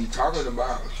while we talking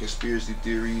about conspiracy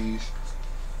theories,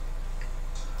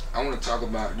 I want to talk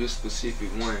about this specific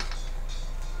one.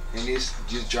 And this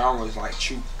just genre is like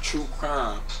true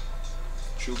crime.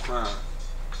 True crime.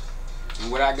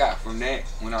 And what I got from that,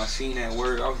 when I seen that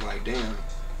word, I was like, damn.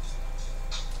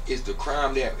 It's the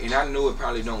crime that, and I know it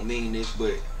probably don't mean this,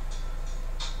 but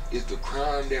it's the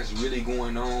crime that's really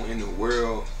going on in the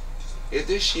world. Is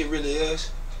this shit really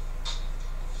us?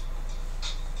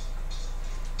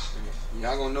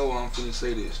 Y'all gonna know I'm finna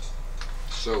say this.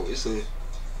 So it's a,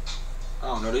 I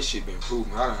don't know, this shit been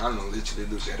proven. I don't literally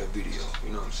looked at a video.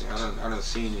 You know what I'm saying? I done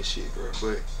seen this shit, bro.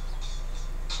 But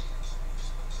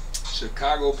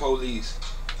Chicago police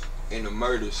and the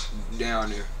murders down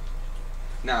there.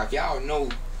 Now, if y'all know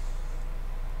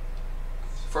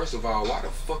first of all, why the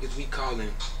fuck is we calling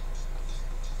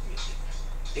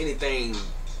anything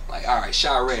like, alright,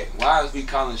 Chirac? Why is we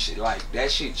calling shit like that?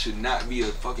 Shit should not be a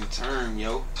fucking term,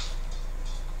 yo.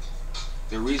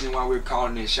 The reason why we're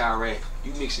calling it Chirac,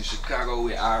 you mixing Chicago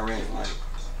with Iraq, like,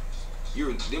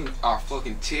 them are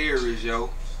fucking terrorists, yo.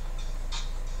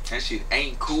 That shit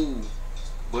ain't cool.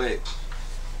 But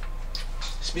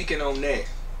speaking on that,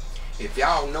 if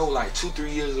y'all know, like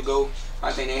 2-3 years ago,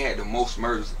 I think they had the most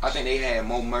murders. I think they had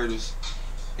more murders.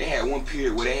 They had one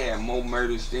period where they had more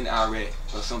murders than Iraq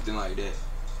or something like that.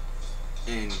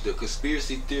 And the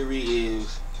conspiracy theory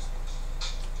is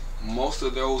most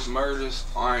of those murders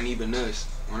aren't even us.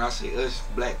 When I say us,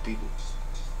 black people,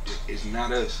 it's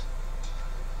not us.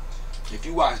 If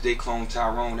you watch They Clone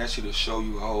Tyrone, that should show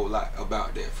you a whole lot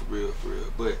about that, for real, for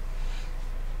real. But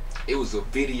it was a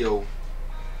video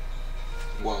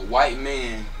where a white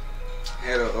man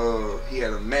had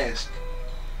a mask,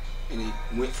 and it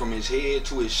went from his head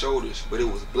to his shoulders, but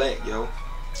it was black, yo.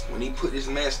 When he put his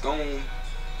mask on,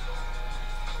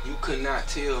 you could not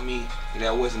tell me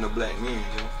that wasn't a black man,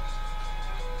 yo.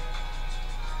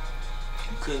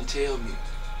 You couldn't tell me.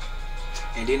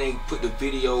 And then they put the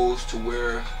videos to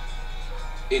where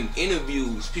in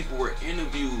interviews, people were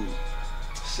interviewed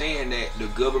saying that the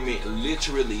government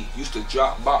literally used to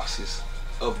drop boxes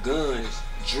of guns,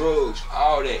 drugs,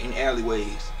 all that in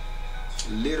alleyways.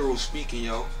 Literal speaking,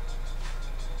 yo.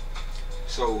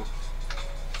 So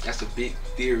that's a big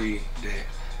theory that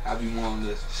I be wanting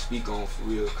to speak on, for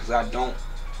real, because I don't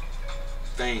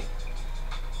think,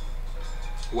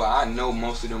 well, I know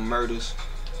most of them murders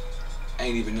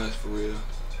ain't even us, for real.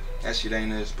 That shit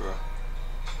ain't us, bro.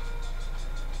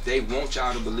 They want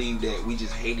y'all to believe that we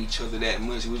just hate each other that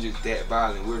much, we're just that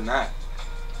violent. We're not.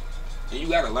 And you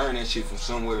gotta learn that shit from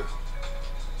somewhere.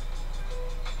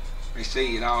 They say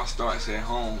it all starts at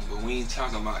home, but we ain't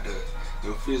talking about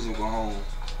the physical home.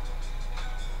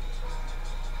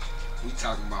 We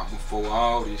talking about before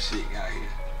all this shit got here.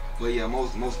 But yeah,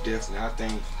 most definitely, I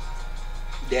think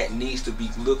that needs to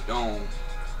be looked on.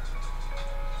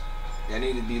 That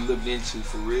need to be looked into,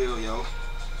 for real, yo.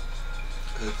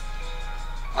 Cause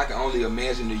I can only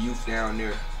imagine the youth down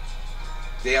there.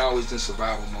 They always in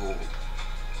survival mode.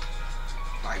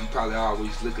 Like, you probably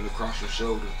always looking across your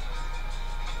shoulder.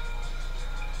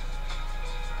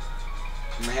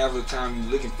 And half of the time you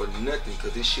looking for nothing,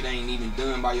 because this shit ain't even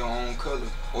done by your own color.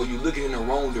 Or you looking in the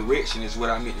wrong direction is what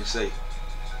I meant to say.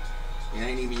 It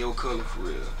ain't even your color, for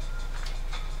real.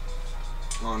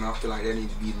 I don't know, I feel like that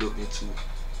needs to be looked into.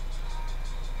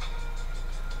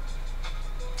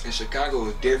 And Chicago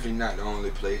is definitely not the only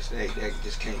place. That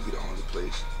just can't be the only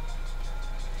place.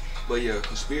 But yeah,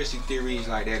 conspiracy theories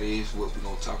like that is what we're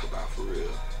gonna talk about, for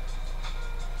real.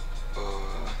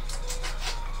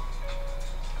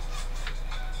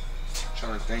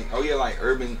 Trying to think. Oh yeah, like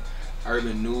urban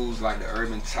news, like the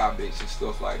urban topics and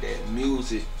stuff like that.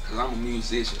 Music, cause I'm a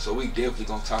musician, so we definitely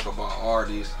gonna talk about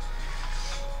artists,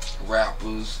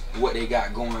 rappers, what they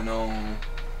got going on.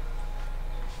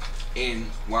 And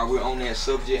while we're on that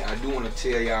subject, I do want to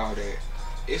tell y'all that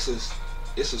it's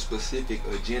a specific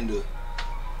agenda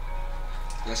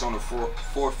that's on the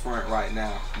forefront right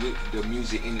now with the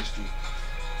music industry.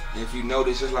 And if you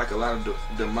notice, it's like a lot of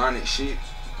demonic shit,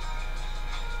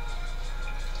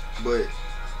 but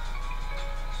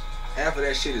half of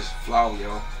that shit is flawed,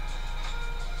 yo.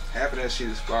 Half of that shit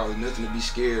is flawed. There's nothing to be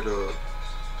scared of.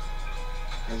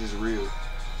 That's just real.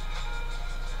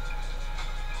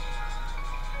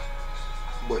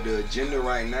 But the agenda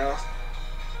right now,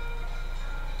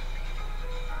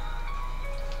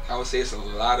 I would say it's a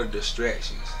lot of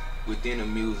distractions within the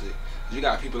music. You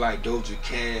got people like Doja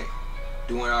Cat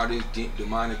doing all this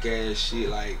demonic ass shit,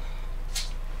 like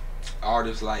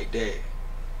artists like that.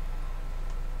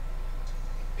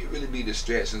 It really be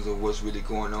distractions of what's really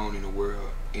going on in the world.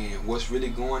 And what's really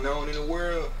going on in the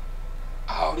world,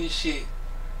 all this shit,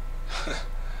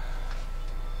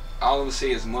 all I'm gonna say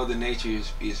is Mother Nature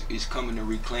is coming to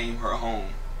reclaim her home.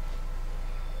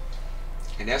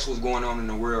 And that's what's going on in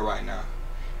the world right now.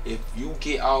 If you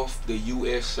get off the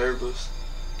US servers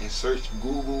and search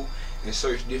Google and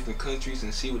search different countries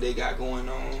and see what they got going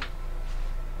on,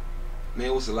 man,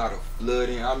 it was a lot of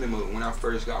flooding. I remember when I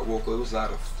first got woke up, it was a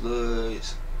lot of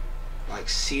floods. Like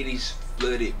cities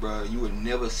flooded, bro. You would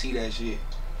never see that shit.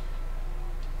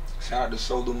 Shout out to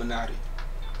Soul Illuminati.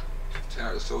 Shout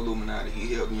out to Soul Illuminati.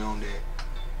 He helped me on that.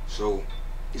 So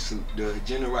the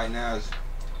agenda right now is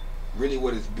really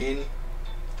what it's been,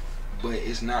 but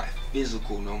it's not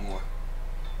physical no more.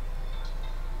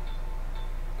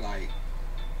 Like,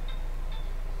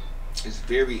 it's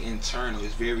very internal.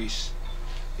 It's very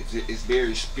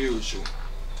spiritual.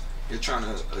 They're trying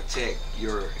to attack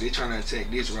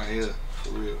this right here. For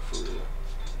real, for real.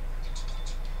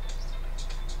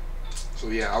 So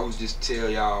yeah, I would just tell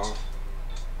y'all,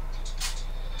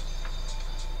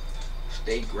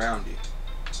 stay grounded.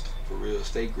 For real,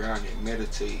 stay grounded,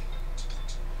 meditate.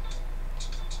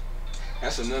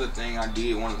 That's another thing I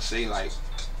did want to say, like,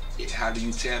 how do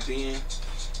you tap in?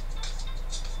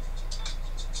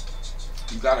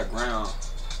 You gotta ground.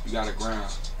 You gotta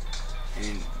ground.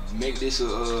 And make this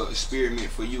a experiment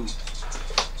for you.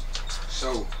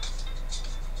 So,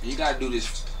 you gotta do this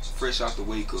fresh out the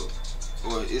wake up.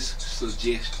 Or it's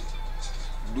suggested.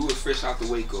 Do it fresh out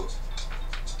the wake up.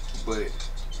 But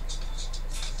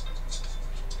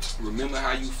remember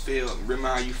how you feel. Remember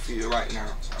how you feel right now,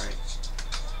 right?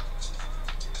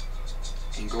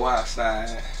 And go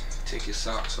outside, take your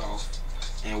socks off,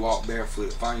 and walk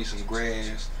barefoot. Find you some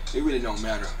grass. It really don't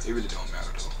matter. It really don't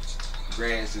matter though.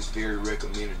 Grass is very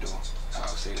recommended though. I'll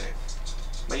say that.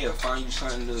 But yeah, find you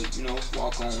something to, you know,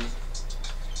 walk on.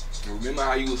 And remember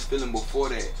how you was feeling before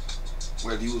that.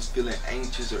 Whether you was feeling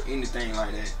anxious or anything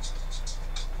like that.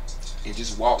 And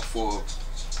just walk for,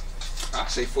 I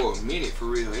say for a minute, for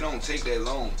real. It don't take that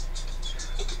long.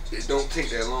 It don't take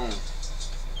that long.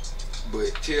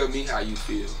 But tell me how you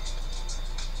feel.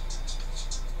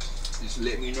 Just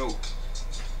let me know.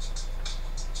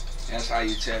 That's how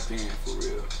you tap in, for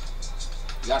real.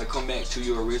 You gotta come back to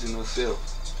your original self.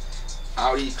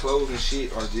 All these clothes and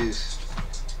shit are just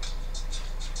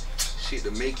shit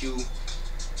to make you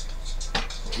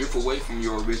drift away from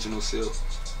your original self.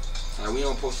 Like, we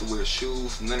don't supposed to wear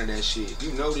shoes, none of that shit. If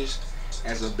you notice,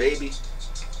 as a baby,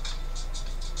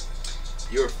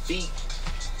 your feet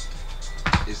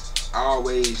is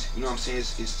always, you know what I'm saying,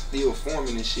 it's still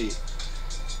forming and shit.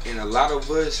 And a lot of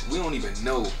us, we don't even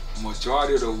know.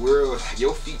 Majority of the world,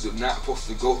 your feet are not supposed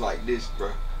to go like this,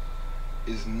 bro.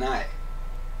 It's not.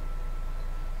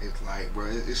 It's like, bro,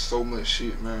 it's so much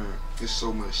shit, man. It's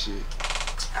so much shit.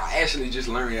 I actually just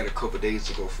learned that a couple days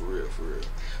ago, for real, for real.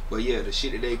 But yeah, the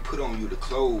shit that they put on you, the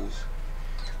clothes,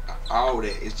 all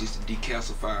that is just to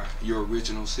decalcify your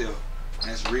original self.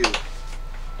 That's real.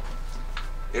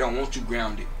 They don't want you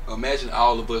grounded. Imagine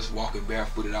all of us walking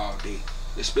barefooted all day.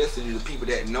 Especially the people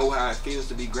that know how it feels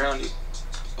to be grounded.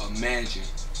 Imagine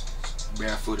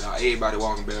barefooted. Everybody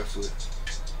walking barefoot.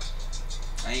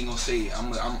 I ain't gonna say it.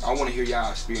 I want to hear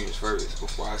y'all experience first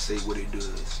before I say what it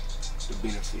does, the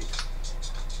benefit.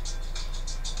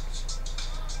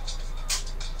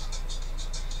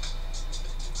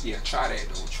 Yeah, try that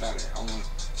though. Try that.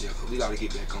 Cause we gotta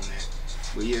get back on that.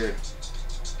 But yeah,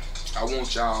 I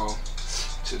want y'all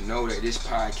to know that this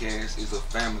podcast is a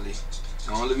family.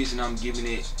 The only reason I'm giving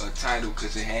it a title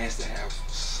because it has to have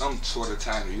some sort of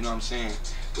title, you know what I'm saying?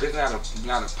 But it's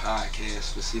not a podcast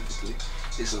specifically.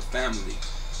 It's a family.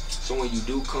 So when you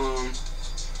do come,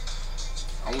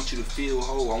 I want you to feel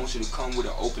whole. I want you to come with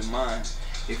an open mind.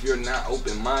 If you're not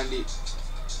open-minded,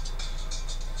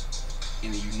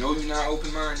 and you know you're not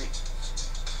open-minded,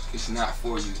 it's not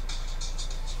for you.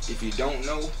 If you don't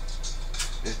know,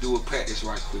 let's do a practice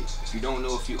right quick. If you don't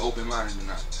know if you're open-minded or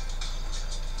not,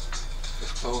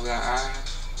 let's close our eyes.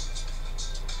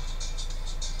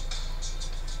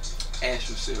 Ask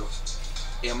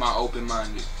yourself, am I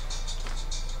open-minded?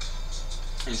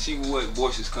 And see what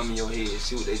voices come in your head.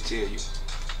 See what they tell you.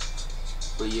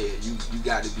 But yeah, you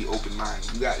got to be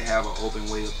open-minded. You got to have an open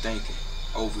way of thinking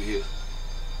over here.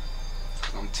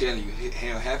 I'm telling you,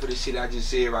 hell, half of the shit I just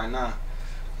said right now,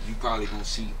 you probably gonna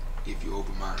see if you're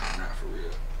open-minded or not, for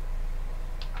real.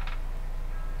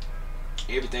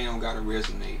 Everything don't gotta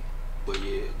resonate. But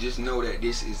yeah, just know that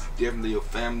this is definitely a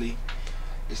family.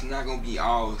 It's not gonna be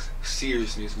all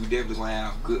seriousness. We definitely gonna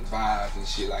have good vibes and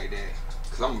shit like that.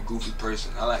 Cause I'm a goofy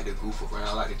person. I like to goof around.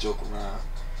 I like to joke around.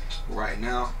 But right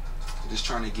now, I'm just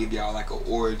trying to give y'all like an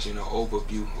origin or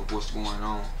overview of what's going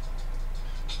on.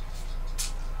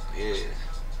 Yeah.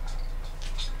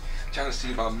 Trying to see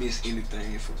if I missed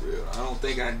anything for real. I don't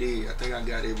think I did. I think I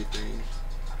got everything.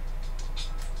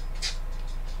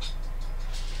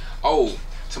 Oh,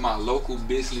 to my local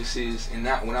businesses, and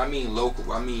not when I mean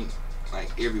local, I mean like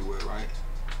everywhere, right?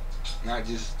 Not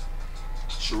just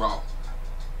Chirac.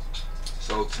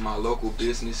 So to my local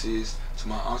businesses, to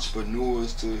my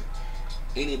entrepreneurs, to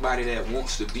anybody that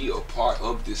wants to be a part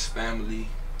of this family,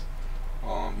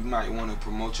 you might want to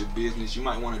promote your business. You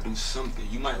might want to do something.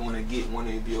 You might want to get one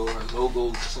of your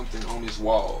logos or something on this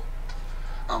wall.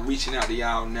 I'm reaching out to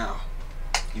y'all now.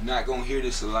 You're not going to hear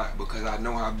this a lot because I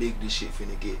know how big this shit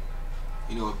finna get.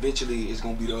 You know, eventually it's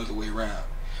going to be the other way around.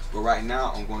 But right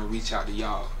now, I'm going to reach out to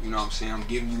y'all. You know what I'm saying? I'm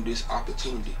giving you this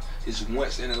opportunity. This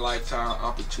once in a lifetime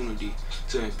opportunity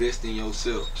to invest in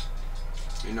yourself.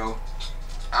 You know,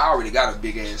 I already got a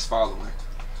big ass following,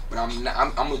 but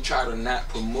I'm gonna try to not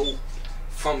promote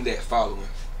from that following,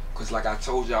 cause like I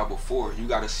told y'all before, you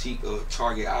gotta seek a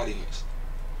target audience.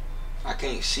 I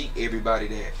can't seek everybody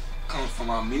that comes from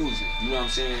my music. You know what I'm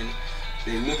saying?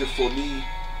 They're looking for me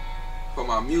for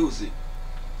my music.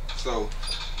 So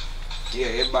yeah,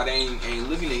 everybody ain't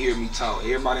looking to hear me talk.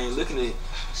 Everybody ain't looking to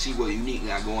see what unique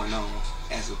got going on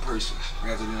as a person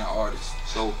rather than an artist.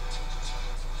 So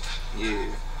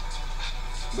yeah.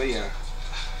 But yeah,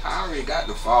 I already got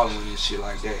the following and shit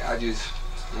like that. I just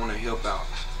wanna help out.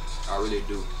 I really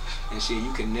do. And shit,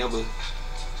 you can never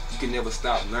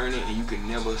stop learning, and you can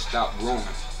never stop growing.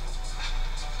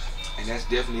 And that's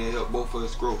definitely a help both of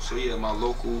us grow. So yeah, my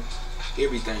local,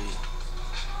 everything.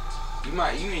 You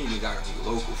ain't even gotta be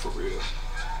local for real.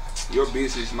 Your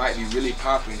business might be really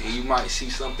popping, and you might see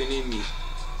something in me.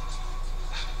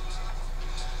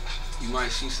 You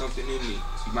might see something in me.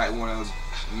 You might wanna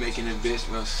make an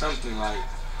investment or something. Like,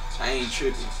 I ain't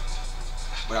tripping.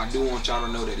 But I do want y'all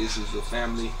to know that this is a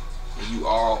family, and you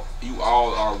all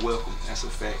are welcome. That's a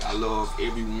fact. I love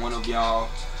every one of y'all.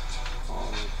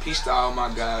 Peace to all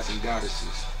my guys and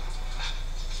goddesses.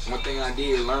 One thing I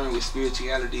did learn with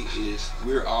spirituality is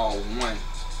we're all one.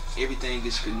 Everything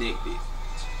is connected.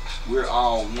 We're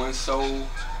all one soul.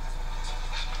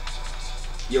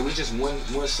 Yeah, we just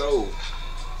one soul.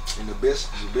 And the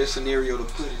best scenario to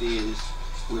put it is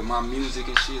with my music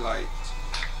and shit, like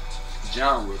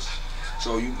genres.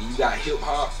 So you got hip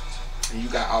hop, and you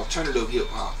got alternative hip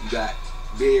hop. You got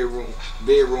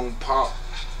bedroom pop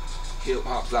hip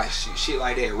hop, like shit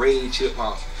like that, rage hip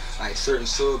hop, like certain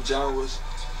sub genres.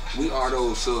 We are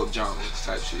those sub genres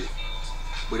type shit.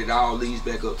 But it all leads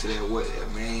back up to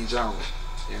that main genre,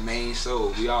 that main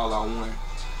soul. We all are one.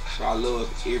 So I love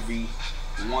every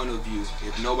one of you.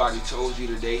 If nobody told you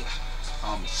today,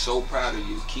 I'm so proud of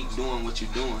you. Keep doing what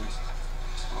you're doing.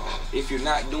 If you're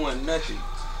not doing nothing,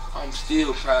 I'm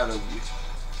still proud of you.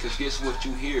 Because guess what,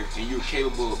 you here, and you're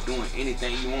capable of doing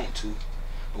anything you want to.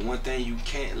 But one thing you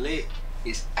can't let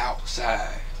is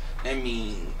outside. That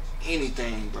means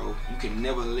anything, bro. You can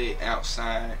never let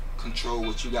outside control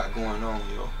what you got going on,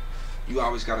 yo. You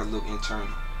always gotta look internal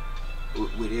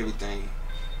with everything.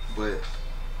 But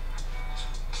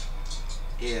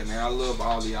yeah, man, I love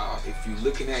all of y'all. If you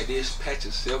looking at this, pat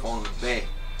yourself on the back,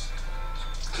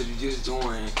 cause you just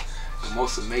joined the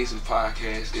most amazing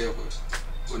podcast ever.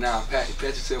 Well, now pat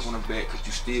yourself on the back, cause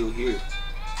you still here.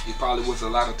 It probably was a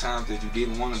lot of times that you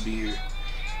didn't want to be here.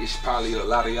 It's probably a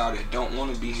lot of y'all that don't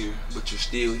want to be here, but you're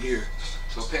still here.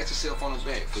 So pat yourself on the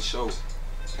back for sure.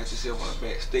 Pat yourself on the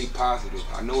back. Stay positive.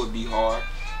 I know it be hard.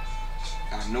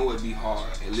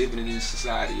 And living in this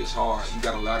society is hard. You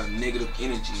got a lot of negative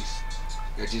energies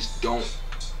that just don't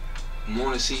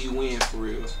want to see you win for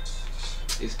real.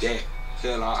 It's that.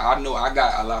 Hell, I know I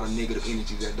got a lot of negative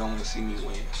energies that don't want to see me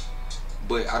win.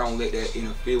 But I don't let that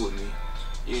interfere with me.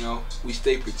 You know, we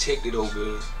stay protected over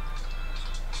here.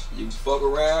 You fuck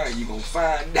around and you gonna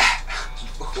find that. You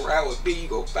fuck around with me, you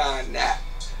gonna find that.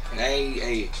 And I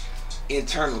ain't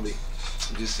internally.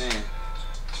 I'm just saying.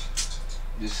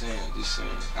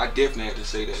 I definitely had to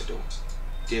say that though.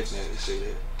 Definitely had to say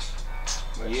that.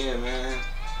 But yeah, man.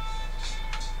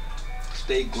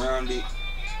 Stay grounded.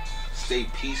 Stay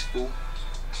peaceful.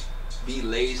 Be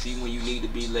lazy when you need to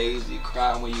be lazy.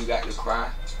 Cry when you got to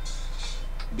cry.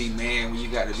 Be man when you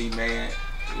got to be man.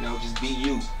 You know, just be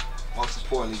you. Most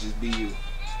importantly, just be you.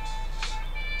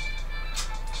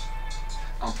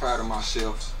 I'm proud of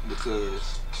myself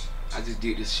because I just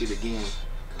did this shit again.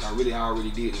 Cause I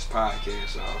already did this podcast.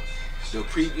 So the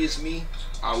previous me,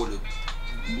 I would have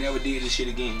never did this shit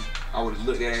again. I would have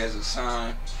looked at it as a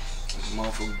sign.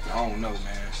 Motherfucker, I don't know,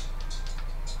 man.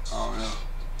 I don't know.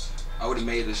 I would have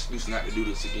made an excuse not to do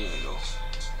this again though.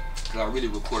 Cause I really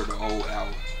recorded a whole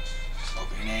album.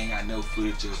 And I ain't got no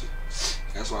footage of it.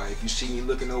 That's why if you see me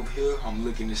looking over here, I'm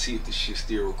looking to see if the shit's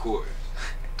still recording.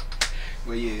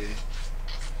 But yeah,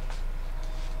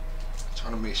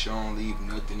 trying to make sure I don't leave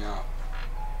nothing out.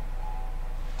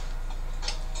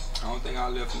 I don't think I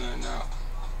left nothing out.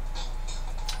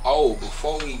 Oh,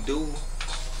 before we do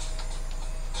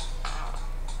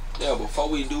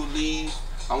leave,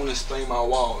 I want to explain my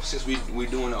wall. Since we're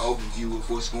doing an overview of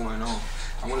what's going on,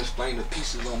 I want to explain the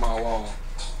pieces on my wall.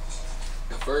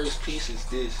 The first piece is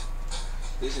this.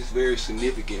 This is very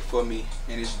significant for me,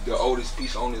 and it's the oldest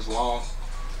piece on this wall.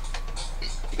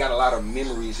 It got a lot of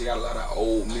memories. It got a lot of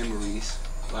old memories,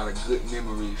 a lot of good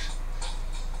memories.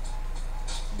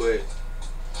 But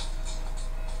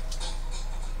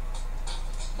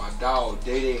my dog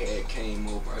Day Day had came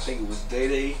over. I think it was Day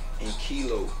Day and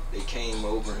Kilo. They came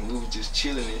over and we was just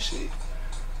chilling and shit.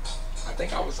 I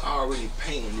think I was already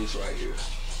painting this right here.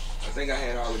 I think I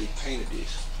had already painted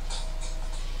this.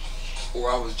 Or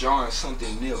I was drawing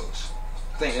something else.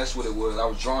 I think that's what it was. I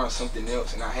was drawing something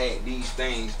else and I had these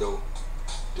things though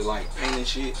to like paint and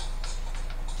shit.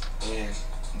 And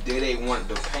they wanted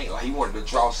to paint, like he wanted to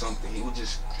draw something. He was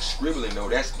just scribbling though.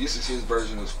 This is his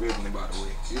version of scribbling, by the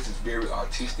way. This is very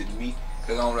artistic to me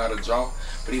because I don't know how to draw.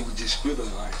 But he was just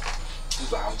scribbling like, he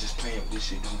was like, I was just playing with this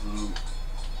shit.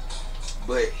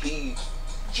 But he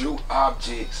drew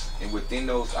objects, and within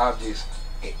those objects,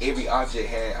 and every object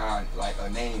had like a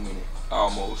name in it.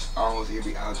 Almost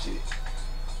every object.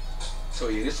 So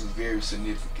yeah, this was very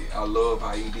significant. I love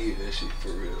how he did that shit, for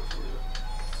real, for real.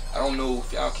 I don't know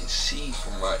if y'all can see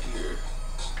from right here,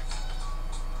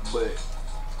 but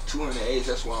 208,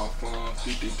 that's where I'm from.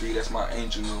 53, that's my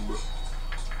angel number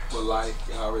for life.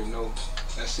 Y'all already know.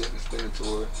 That's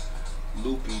self-explanatory.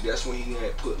 Loopy, that's when he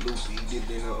had put Loopy. He did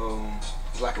it in a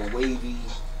like a wavy,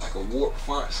 like a warp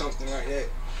font, something like that.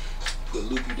 Put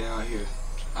Loopy down here.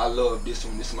 I love this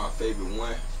one. This is my favorite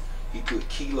one. He put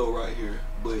Kilo right here,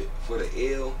 but for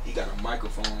the L, he got a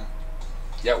microphone.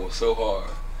 That was so hard.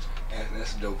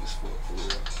 That's dope as fuck, for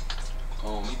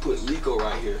real. He put Lico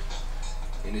right here,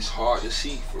 and it's hard to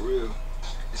see, for real.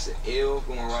 It's an L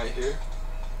going right here.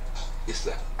 It's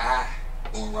an I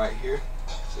going right here.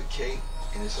 It's a K,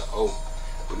 and it's an O.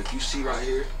 But if you see right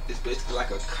here, it's basically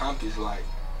like a compass, like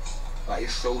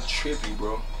it's so trippy,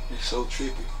 bro. It's so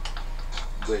trippy.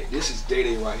 But this is Day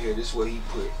Day right here. This is what he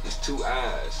put. It's two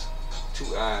eyes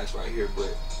right here,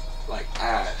 but like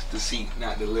eyes to see,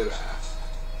 not the letter I.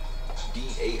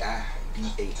 D-A-I,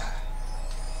 D-A-I.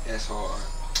 That's hard.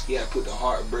 He had put the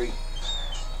heartbreak,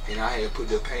 and I had put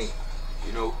the paint,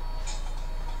 you know,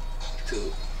 to,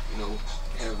 you know,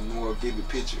 have a more vivid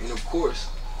picture. And of course,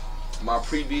 my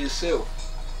previous self,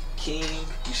 King,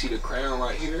 you see the crown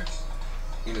right here,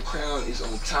 and the crown is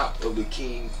on top of the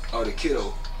king, or the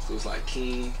kiddo. So it's like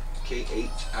King,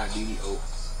 K-H-I-D-D-O.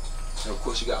 And of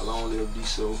course you got Long Live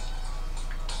D-So.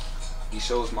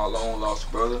 D-So is my long lost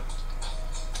brother.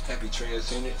 Happy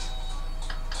Transcendence.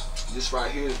 This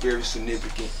right here is very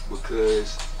significant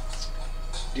because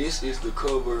this is the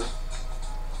cover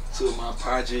to my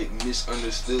project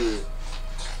Misunderstood.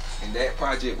 And that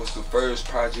project was the first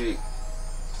project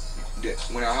that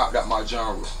when I hopped out my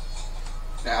genre.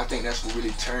 Now I think that's what really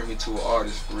turned me to an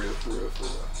artist, for real, for real, for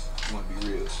real. I want to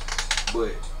be real.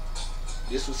 But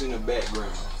this was in the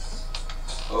background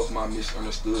of my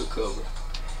Misunderstood cover.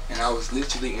 And I was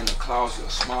literally in a closet, a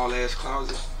small ass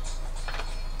closet.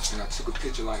 And I took a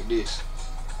picture like this.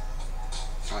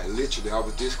 Like literally, I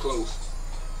was this close.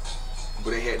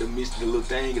 But they had the little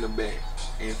thing in the back.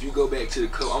 And if you go back to the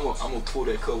cover, I'm gonna pull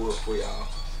that cover up for y'all.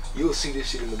 You'll see this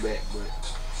shit in the back, but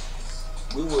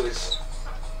we was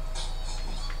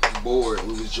bored,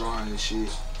 we was drawing and shit.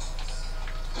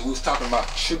 And we was talking about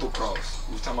Triple Cross.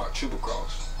 We was talking about Triple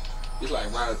Cross. It's like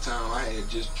right at the time I had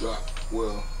just dropped,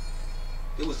 well,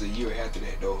 it was a year after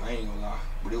that though, I ain't gonna lie.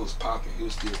 But it was popping, it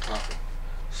was still popping.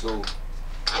 So,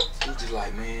 it was just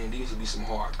like, man, these would be some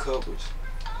hard covers.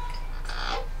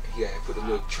 He had put a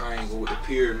little triangle with a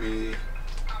pyramid.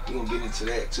 We're gonna get into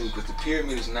that too, because the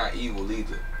pyramid is not evil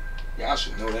either. Y'all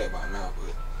should know that by now,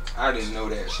 but I didn't know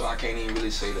that, so I can't even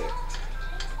really say that.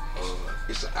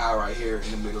 It's an eye right here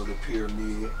in the middle of the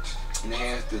pyramid, and it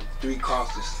has the 3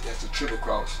 crosses. That's the triple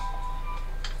cross.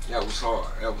 That was hard.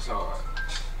 That was hard.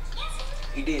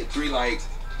 He did 3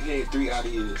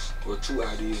 ideas or 2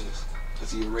 ideas,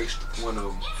 because he erased one of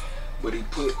them. But he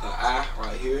put an eye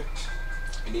right here,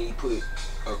 and then he put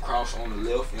a cross on the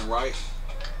left and right,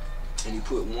 and he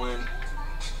put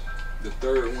the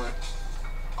third one.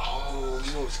 Oh,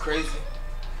 you know what's crazy?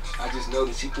 I just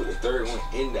noticed he put the third one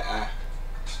in the eye.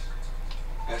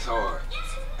 That's hard.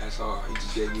 That's hard. He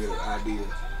just gave me an idea,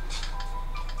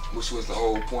 which was the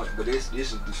whole point. But this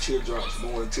is the teardrops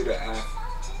going to the eye.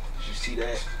 You see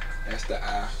that? That's the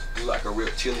eye. It's like a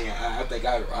reptilian eye. I think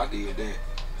I did that.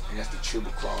 And that's the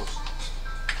triple cross.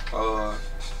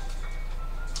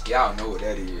 Y'all know what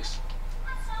that is.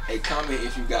 Hey, comment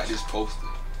if you got this poster,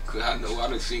 cause I know I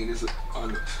done seen this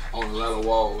on a lot of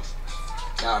walls.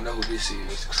 Y'all know who this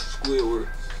is. Squidward.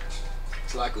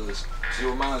 It's like it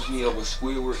reminds me of a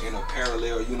Squidward in a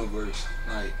parallel universe.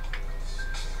 Like,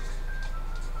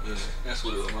 yeah, that's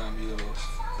what it reminds me of.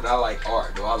 But I like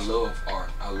art though. I love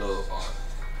art. I love art.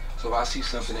 So if I see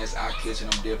something that's eye-catching,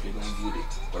 I'm definitely gonna get it.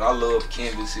 But I love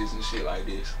canvases and shit like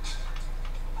this.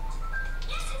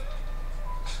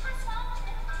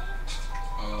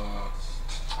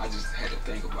 I just had to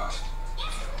think about it.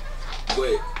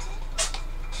 But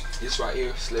this right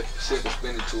here,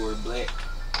 self-explanatory, Black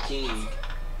King.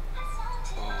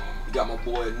 We got my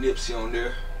boy Nipsey on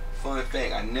there. Fun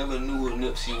fact, I never knew who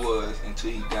Nipsey was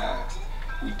until he died.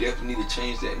 We definitely need to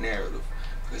change that narrative,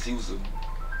 because he was a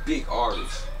big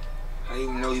artist. I didn't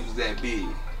even know he was that big.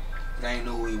 And I didn't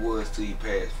know who he was till he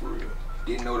passed, for real.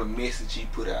 Didn't know the message he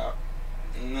put out.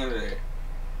 None of that.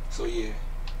 So yeah,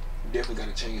 definitely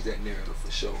gotta change that narrative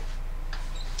for sure.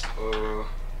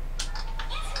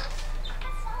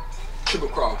 Triple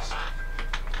Cross.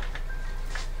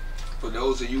 For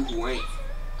those of you who ain't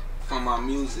from my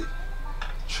music,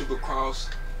 Triple Cross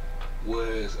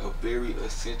was a very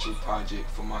essential project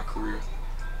for my career.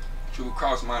 Triple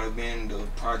Cross might have been the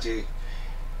project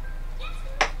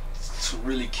to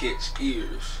really catch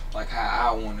ears, like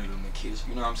how I wanted them to catch.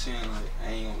 You know what I'm saying? Like,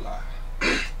 I ain't gonna lie.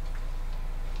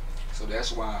 So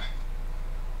that's why.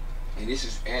 And this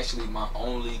is actually my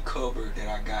only cover that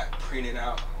I got printed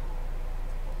out,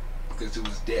 because it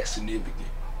was that significant.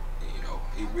 You know,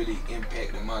 it really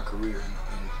impacted my career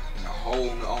on a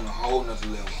whole nother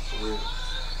level, for real.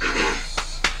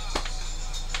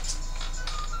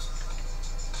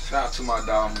 Shout out to my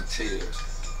dog Mateo.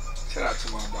 Shout out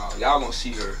to my dog. Y'all gonna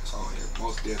see her on here.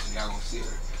 Most definitely y'all gonna see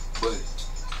her. But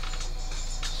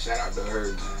shout out to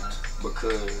her, man.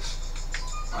 Because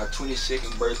my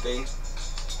 22nd birthday.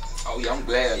 Oh yeah, I'm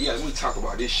glad. Yeah, let me talk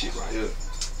about this shit right here.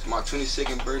 It's my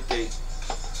 22nd birthday.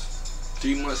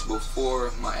 3 months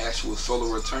before my actual solo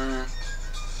return,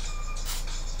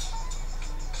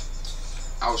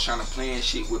 I was trying to plan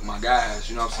shit with my guys,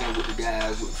 you know what I'm saying, with the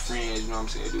guys, with friends, you know what I'm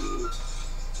saying, dude.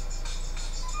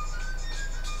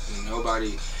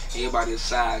 Everybody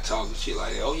aside talking shit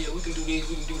like that. Oh yeah, we can do this,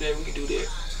 we can do that, we can do that.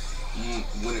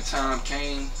 When the time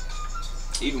came,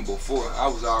 even before, I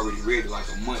was already ready, like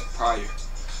a month prior.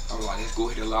 I was like, let's go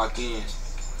ahead and lock in.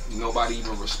 Nobody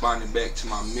even responded back to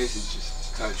my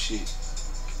messages type shit.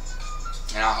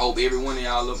 And I hope every one of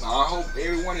y'all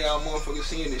motherfuckers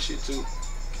seeing this shit too.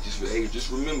 Just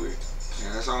remember it.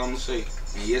 And that's all I'm gonna say.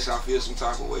 And yes, I feel some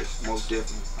type of way. Most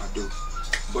definitely, I do.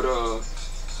 But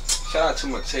shout out to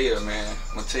Mateo, man.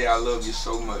 Mateo, I love you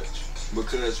so much.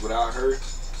 Because without her,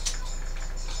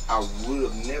 I would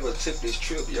have never took this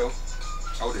trip, yo.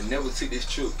 I would have never took this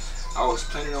trip. I was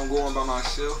planning on going by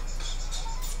myself,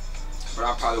 but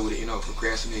I probably would have ended up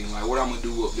procrastinating. Like, what I'm gonna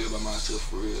do up there by myself,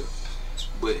 for real.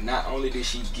 But not only did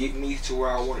she get me to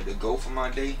where I wanted to go for my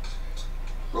day,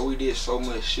 bro, we did so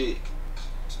much shit.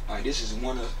 Like, this is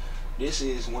one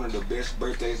of the best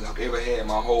birthdays I've ever had in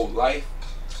my whole life.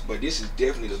 But this is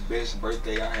definitely the best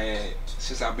birthday I had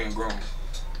since I've been grown.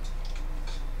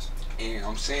 And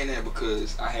I'm saying that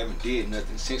because I haven't did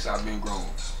nothing since I've been grown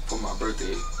for my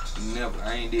birthday. Never.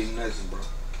 I ain't did nothing, bro.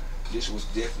 This was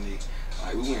definitely,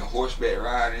 like, we went horseback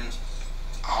riding.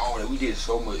 All that. We did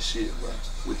so much shit, bro.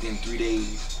 Within 3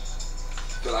 days.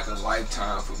 Feel like a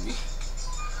lifetime for me.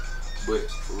 But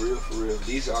for real,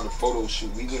 these are the photo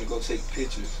shoot. We gonna go take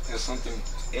pictures. That's something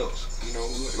else. You know,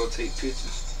 we gonna go take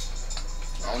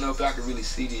pictures. I don't know if I can really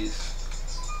see this.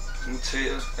 Let me tell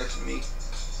you, that's me.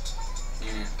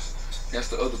 And that's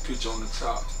the other picture on the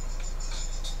top.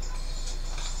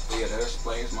 But yeah, that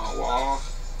explains my wall.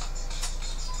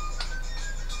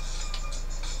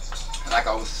 Like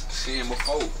I was saying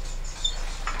before,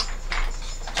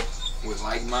 with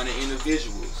like-minded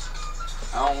individuals.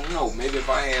 I don't know, maybe if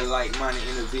I had like-minded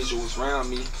individuals around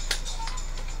me,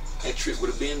 that trip would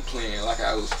have been planned like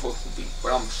I was supposed to be.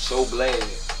 But I'm so glad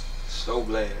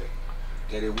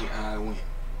that it went how it went.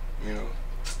 You know,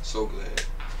 so glad.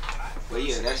 But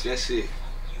yeah, that's it.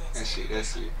 That's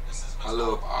it. I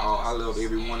love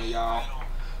every one of y'all.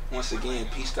 Once again,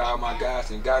 peace to all my guys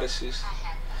and goddesses.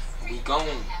 We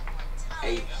gone.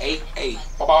 888.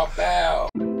 Bow.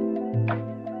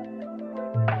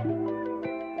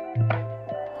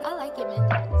 I like it,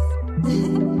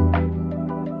 man.